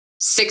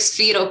 6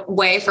 feet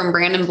away from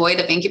Brandon Boyd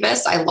of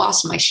Incubus, I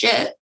lost my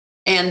shit.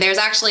 And there's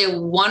actually a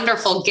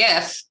wonderful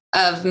GIF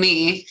of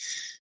me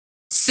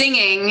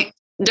singing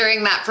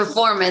during that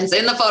performance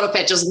in the photo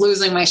pit, just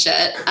losing my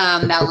shit.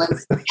 That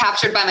was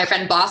captured by my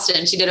friend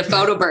Boston. She did a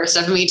photo burst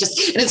of me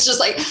and it's just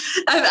like,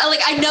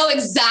 I know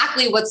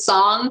exactly what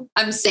song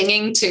I'm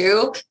singing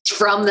to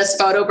from this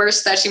photo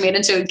burst that she made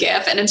into a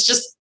GIF. And it's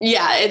just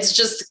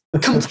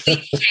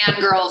complete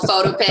fangirl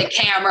photo pit,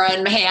 camera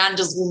in hand,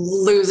 just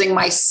losing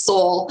my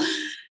soul.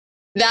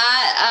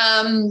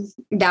 That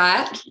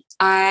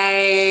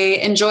I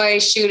enjoy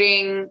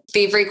shooting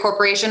Thievery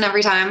Corporation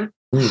every time.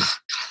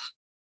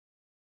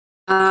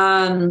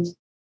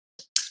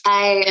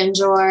 I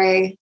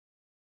enjoy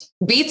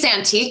Beats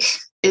Antique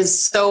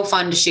is so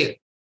fun to shoot.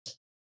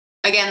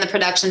 Again, the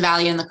production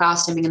value and the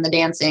costuming and the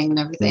dancing and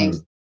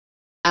everything.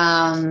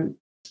 I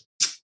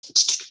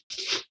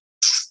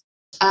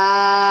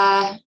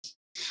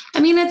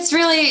mean, it's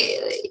really,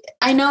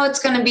 I know it's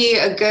going to be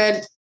a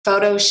good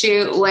photo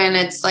shoot when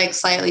it's like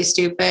slightly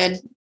stupid.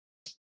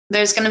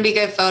 There's going to be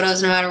good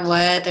photos no matter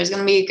what. There's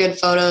going to be good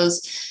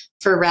photos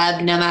for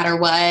Reb no matter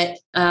what.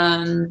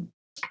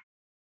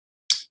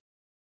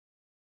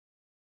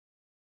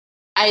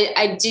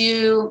 I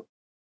do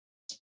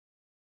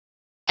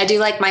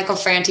like Michael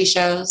Franti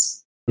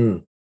shows.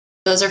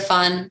 Those are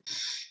fun.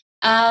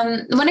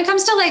 When it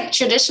comes to like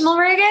traditional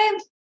reggae,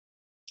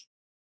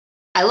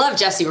 I love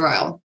Jesse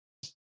Royal.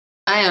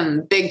 I am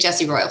a big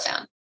Jesse Royal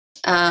fan.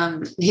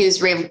 He was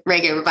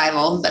reggae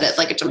revival, but it's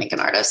like a Jamaican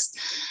artist.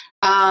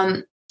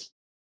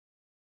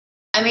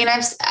 I mean,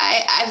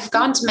 I've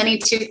gone to many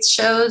Toots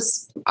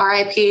shows.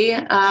 R.I.P.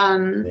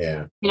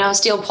 Yeah. You know,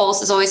 Steel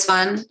Pulse is always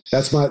fun.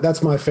 That's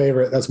my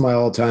favorite. That's my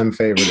all-time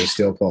favorite is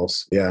Steel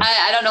Pulse. Yeah.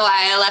 I don't know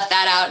why I left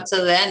that out to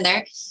the end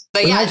there,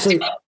 but yeah, actually,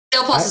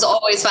 Steel Pulse is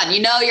always fun.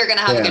 You know, you're going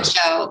to have a good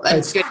show.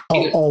 That's good.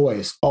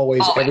 Always.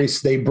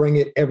 They bring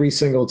it every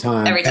single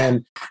time. Every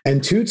time.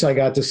 And Toots, I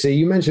got to see.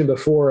 You mentioned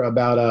before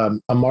about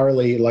a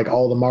Marley, like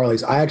all the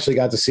Marleys. I actually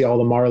got to see all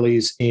the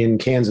Marleys in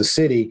Kansas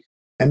City,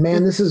 and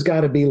man, this has got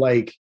to be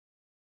like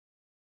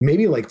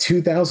maybe like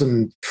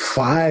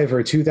 2005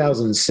 or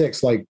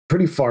 2006, like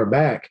pretty far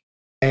back.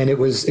 And it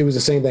was the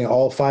same thing.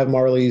 All 5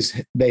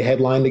 Marleys, they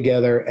headlined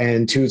together,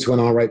 and Toots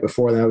went on right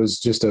before that. It was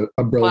just a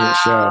brilliant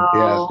show.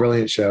 Yeah,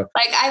 brilliant show.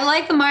 Like, I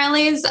like the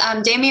Marleys.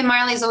 Damian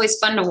Marley is always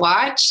fun to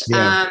watch.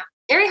 Yeah.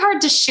 Very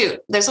hard to shoot.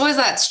 There's always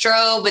that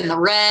strobe and the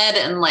red,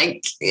 and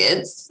like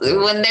it's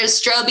when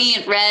there's strobe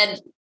and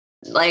red,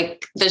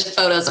 like the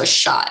photos are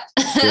shot.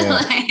 Yeah.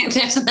 Like,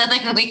 there's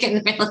nothing we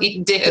can really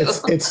do.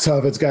 It's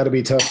tough. It's got to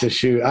be tough to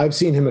shoot. I've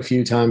seen him a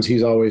few times.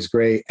 He's always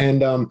great.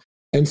 And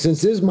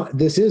since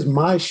this is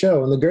my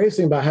show, and the greatest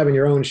thing about having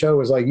your own show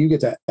is like you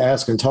get to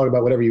ask and talk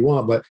about whatever you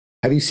want. But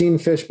have you seen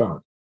Fishbone?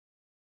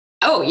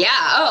 Oh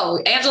yeah. Oh,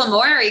 Angela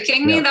Moore. Are you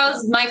kidding me? Yeah. That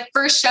was my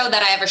first show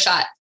that I ever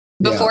shot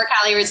before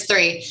Cali Roots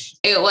 3.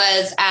 It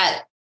was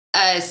at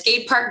a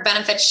skate park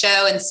benefit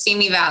show in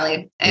Simi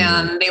Valley,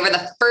 and they were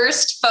the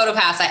first photo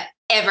pass I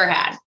ever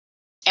had.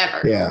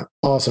 Ever. Yeah.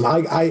 Awesome.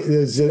 I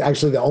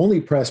actually the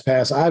only press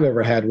pass I've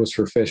ever had was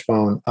for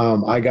Fishbone.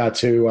 I got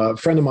to a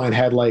friend of mine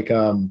had like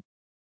an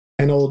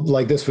old,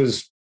 like this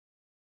was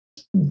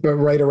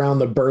right around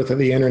the birth of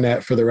the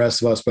internet for the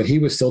rest of us, but he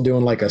was still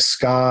doing like a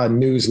ska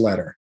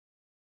newsletter.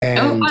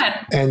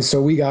 And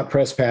so we got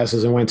press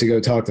passes and went to go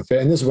talk to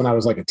Fish. And this is when I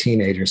was like a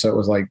teenager. So it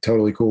was like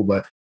totally cool.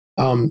 But,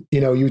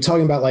 you know, you were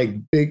talking about like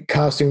big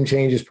costume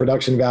changes,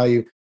 production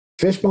value.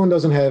 Fishbone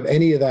doesn't have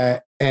any of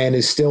that and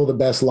is still the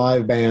best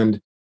live band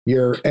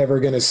you're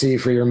ever going to see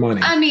for your money.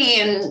 I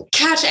mean,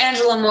 catch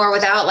Angela Moore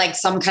without like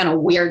some kind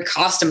of weird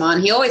costume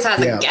on. He always has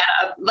a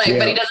getup, but he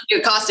doesn't do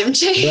a costume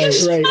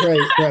change. Right.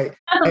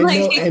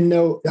 And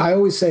I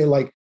always say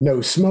like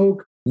no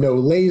smoke, no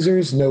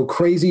lasers, no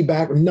crazy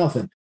back,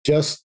 nothing.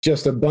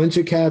 Just a bunch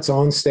of cats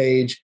on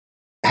stage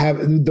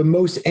have the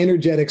most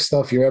energetic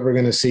stuff you're ever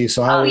going to see.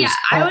 So I was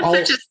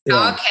such a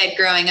ska kid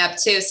growing up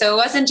too. So it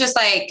wasn't just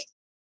like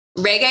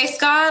reggae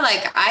ska.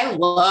 Like I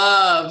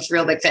loved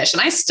Real Big Fish,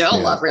 and I still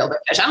love Real Big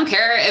Fish. I don't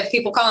care if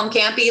people call them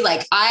campy.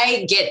 Like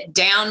I get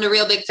down to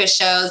Real Big Fish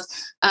shows.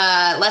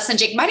 Less Than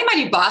Jake,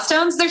 Mighty Boss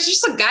Tones. There's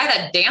just a guy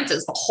that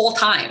dances the whole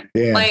time.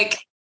 Yeah. Like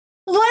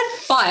what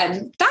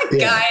fun! That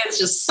guy is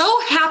just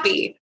so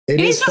happy.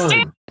 He's just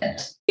fun.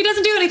 He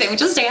doesn't do anything. We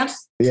just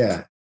dance.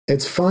 Yeah.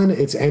 It's fun.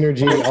 It's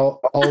energy. All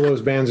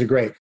those bands are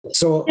great.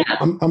 So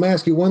I'm going to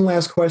ask you one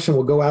last question.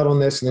 We'll go out on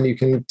this, and then you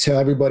can tell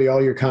everybody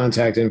all your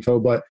contact info.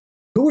 But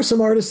who are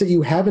some artists that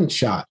you haven't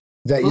shot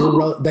that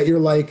you're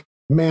like,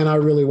 man, I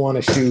really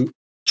want to shoot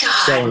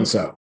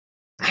so-and-so?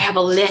 I have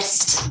a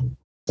list.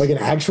 Like an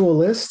actual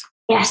list?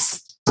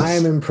 Yes. I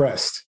am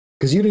impressed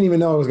because you didn't even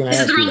know I was going to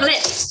ask you.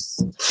 This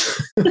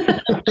is the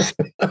wrong list.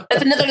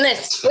 That's another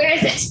list. Where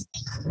is it?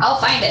 I'll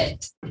find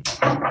it.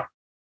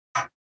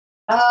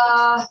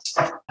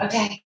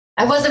 Okay.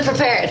 I wasn't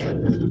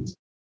prepared.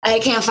 I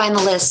can't find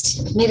the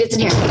list. Maybe it's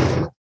in here.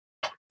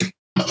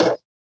 I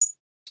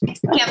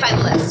can't find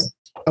the list.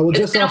 Oh, well,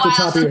 just off the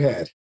top of your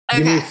head.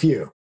 Okay. Give me a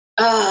few.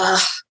 I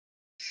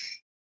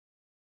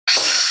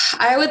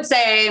would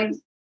say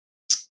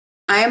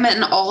I'm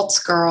an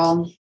alt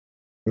girl.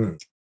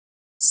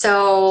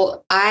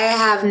 So I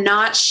have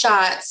not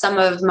shot some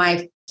of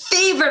my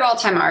favorite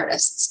all-time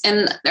artists,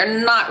 and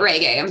they're not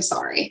reggae. I'm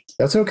sorry.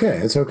 That's okay.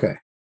 It's okay.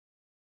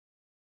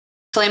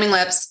 Flaming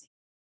Lips,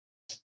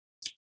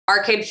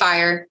 Arcade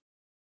Fire,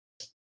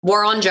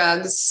 War on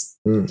Drugs.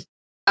 Those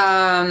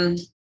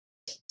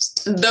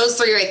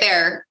 3 right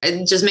there.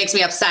 It just makes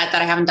me upset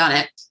that I haven't done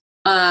it.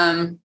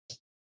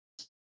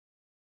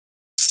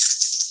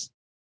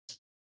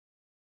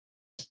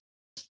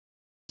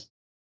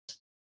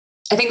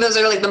 I think those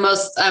are like the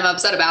most I'm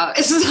upset about.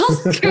 It's so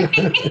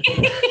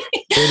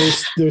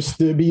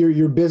Well,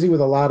 you're busy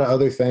with a lot of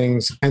other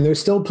things, and there's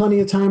still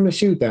plenty of time to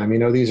shoot them. You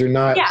know, these are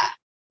not.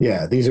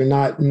 Yeah, these are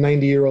not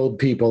 90-year-old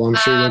people. I'm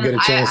sure you'll get a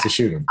chance to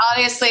shoot them.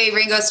 Obviously,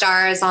 Ringo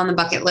Starr is on the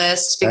bucket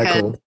list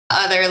because cool.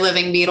 Other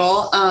living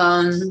Beatle.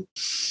 I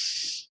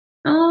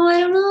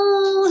don't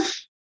know.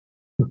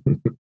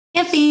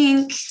 I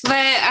think,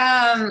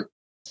 but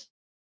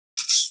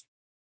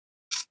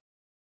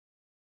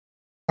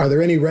are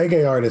there any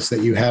reggae artists that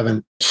you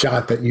haven't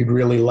shot that you'd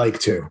really like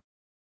to?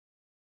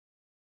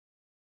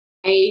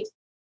 I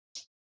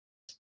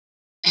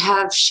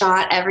have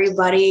shot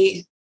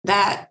everybody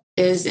that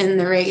is in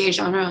the reggae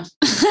genre.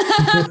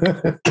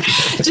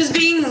 Just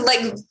being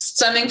like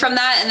stemming from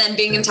that and then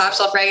being in Top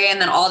Shelf Reggae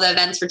and then all the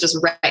events were just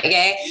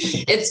reggae.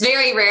 It's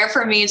very rare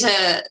for me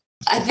to,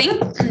 I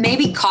think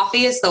maybe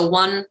Coffee is the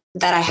one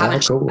that I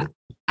haven't shot.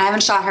 I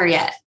haven't shot her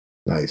yet.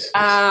 Nice.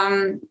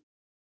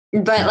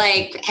 But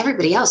like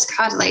everybody else,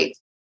 God, like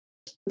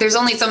there's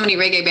only so many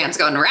reggae bands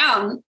going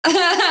around and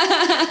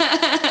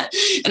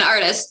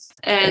artists.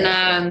 And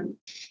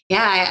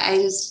I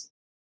just.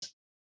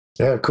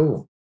 Yeah,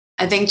 cool.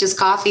 I think just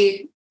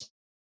Coffee.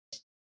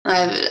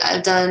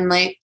 I've done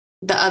like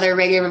the other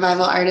reggae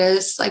revival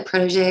artists like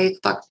Protege,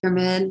 Buck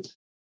Pyramid,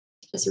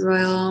 Jesse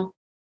Royal,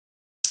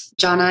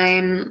 John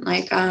Ine.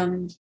 Like, I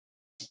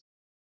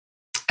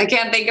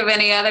can't think of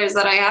any others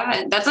that I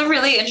haven't. That's a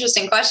really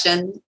interesting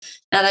question.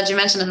 Now that you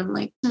mentioned it, I'm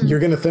like, You're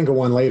going to think of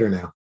one later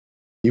now.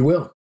 You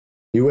will.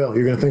 You're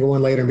going to think of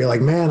one later and be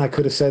like, man, I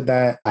could have said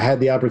that. I had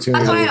the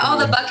opportunity. That's why all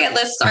the bucket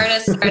list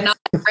artists are not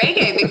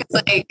reggae,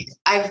 because like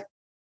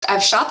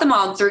I've shot them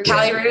all through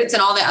Cali Roots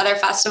and all the other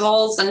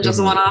festivals and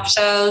just one-off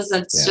shows.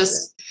 It's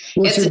just,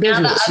 it's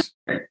another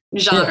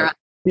genre.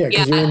 Yeah,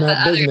 because you're in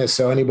that business.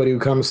 So anybody who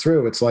comes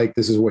through, it's like,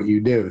 this is what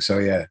you do. So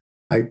yeah,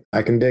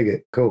 I can dig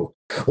it. Cool.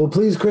 Well,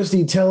 please,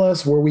 Christy, tell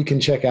us where we can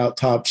check out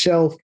Top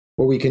Shelf,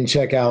 where we can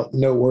check out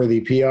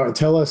Noteworthy PR.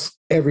 Tell us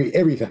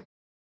everything.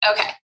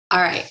 Okay.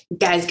 All right. You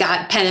guys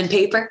got pen and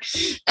paper?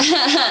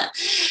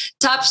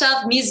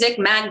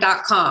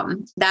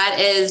 TopShelfMusicMag.com. That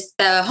is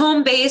the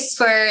home base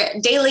for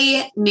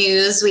daily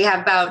news. We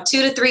have about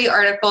 2 to 3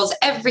 articles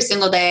every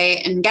single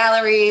day in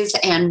galleries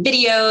and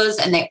videos,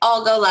 and they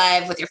all go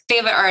live with your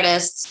favorite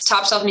artists.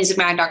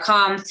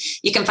 TopShelfMusicMag.com.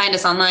 You can find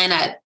us online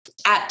at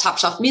Top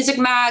Shelf Music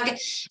Mag.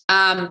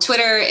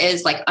 Twitter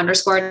is like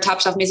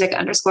 _Top Shelf Music _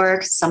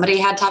 because somebody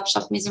had Top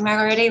Shelf Music Mag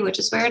already, which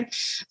is weird.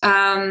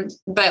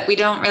 But we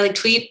don't really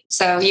tweet,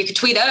 so you could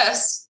tweet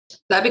us.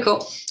 That'd be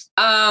cool.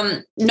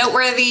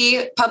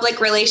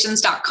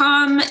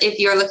 Noteworthypublicrelations.com. If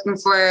you're looking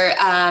for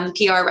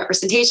PR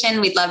representation,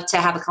 we'd love to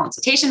have a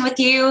consultation with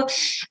you.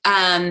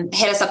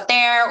 Hit us up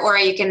there, or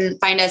you can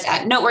find us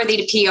at Noteworthy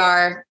to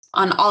PR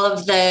on all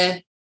of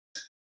the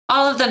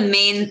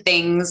main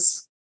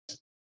things.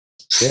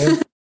 Yeah,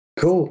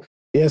 cool.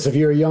 Yes, if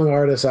you're a young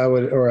artist, I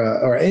would,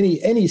 or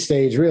any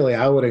stage really,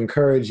 I would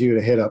encourage you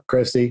to hit up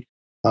Christy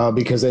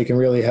because they can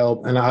really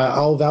help. And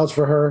I'll vouch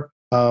for her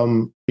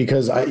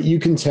because you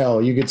could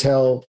tell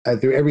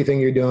through everything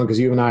you're doing, because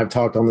you and I have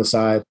talked on the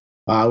side.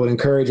 I would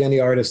encourage any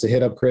artist to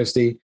hit up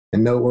Christy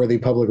and Noteworthy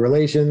Public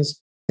Relations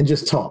and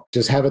just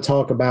have a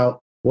talk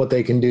about what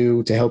they can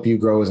do to help you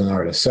grow as an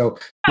artist. So,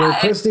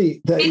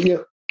 Christy, I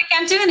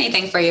can't do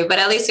anything for you, but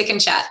at least we can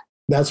chat.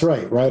 That's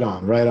right. Right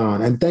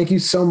on. And thank you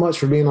so much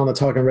for being on the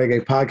Talking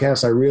Reggae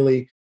podcast. I've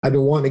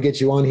been wanting to get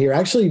you on here.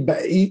 Actually,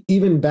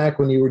 even back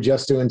when you were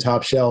just doing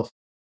Top Shelf,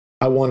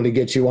 I wanted to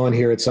get you on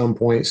here at some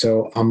point.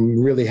 So I'm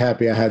really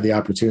happy I had the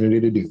opportunity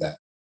to do that.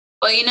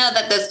 Well, you know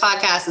that this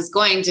podcast is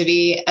going to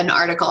be an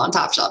article on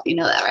Top Shelf. You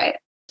know that, right?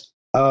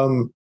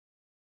 Well,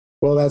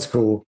 that's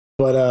cool.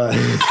 But we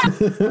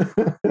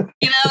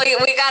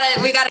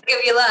gotta give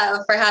you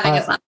love for having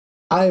us on.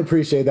 I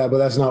appreciate that, but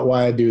that's not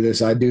why I do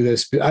this. I do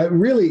it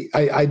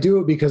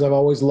because I've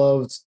always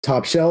loved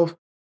Top Shelf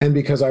and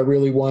because I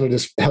really wanted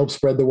to help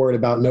spread the word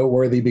about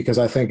Noteworthy, because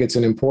I think it's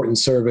an important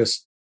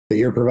service that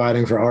you're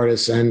providing for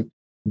artists. And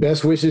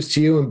best wishes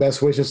to you and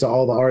best wishes to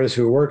all the artists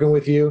who are working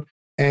with you.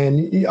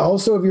 And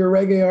also, if you're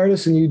a reggae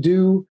artist and you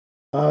do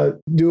a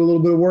little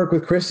bit of work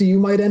with Christy, you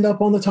might end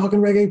up on the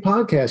Talking Reggae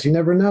podcast. You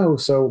never know.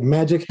 So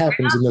magic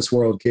happens in this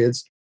world,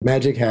 kids.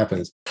 Magic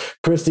happens.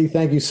 Christy,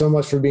 thank you so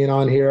much for being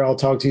on here. I'll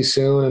talk to you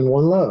soon, and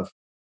one love.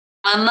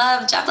 One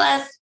love. God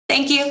bless.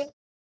 Thank you.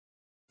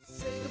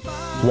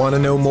 Want to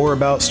know more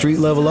about Street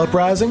Level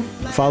Uprising?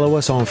 Follow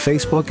us on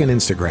Facebook and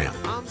Instagram.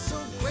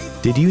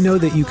 Did you know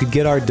that you could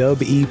get our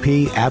dub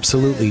EP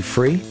absolutely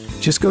free?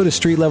 Just go to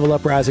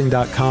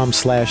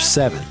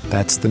streetleveluprising.com/7.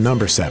 That's the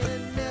number 7.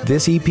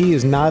 This EP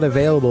is not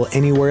available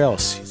anywhere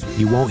else.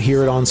 You won't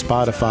hear it on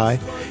Spotify.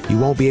 You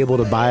won't be able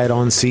to buy it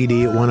on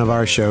CD at one of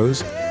our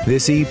shows.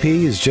 This EP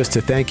is just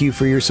to thank you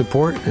for your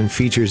support and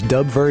features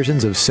dub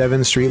versions of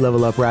 7 Street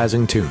Level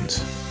Uprising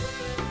tunes.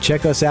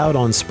 Check us out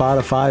on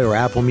Spotify or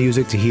Apple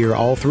Music to hear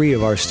all 3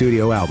 of our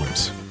studio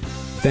albums.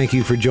 Thank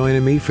you for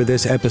joining me for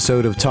this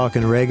episode of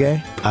Talkin'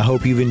 Reggae. I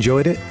hope you've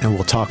enjoyed it, and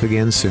we'll talk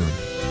again soon.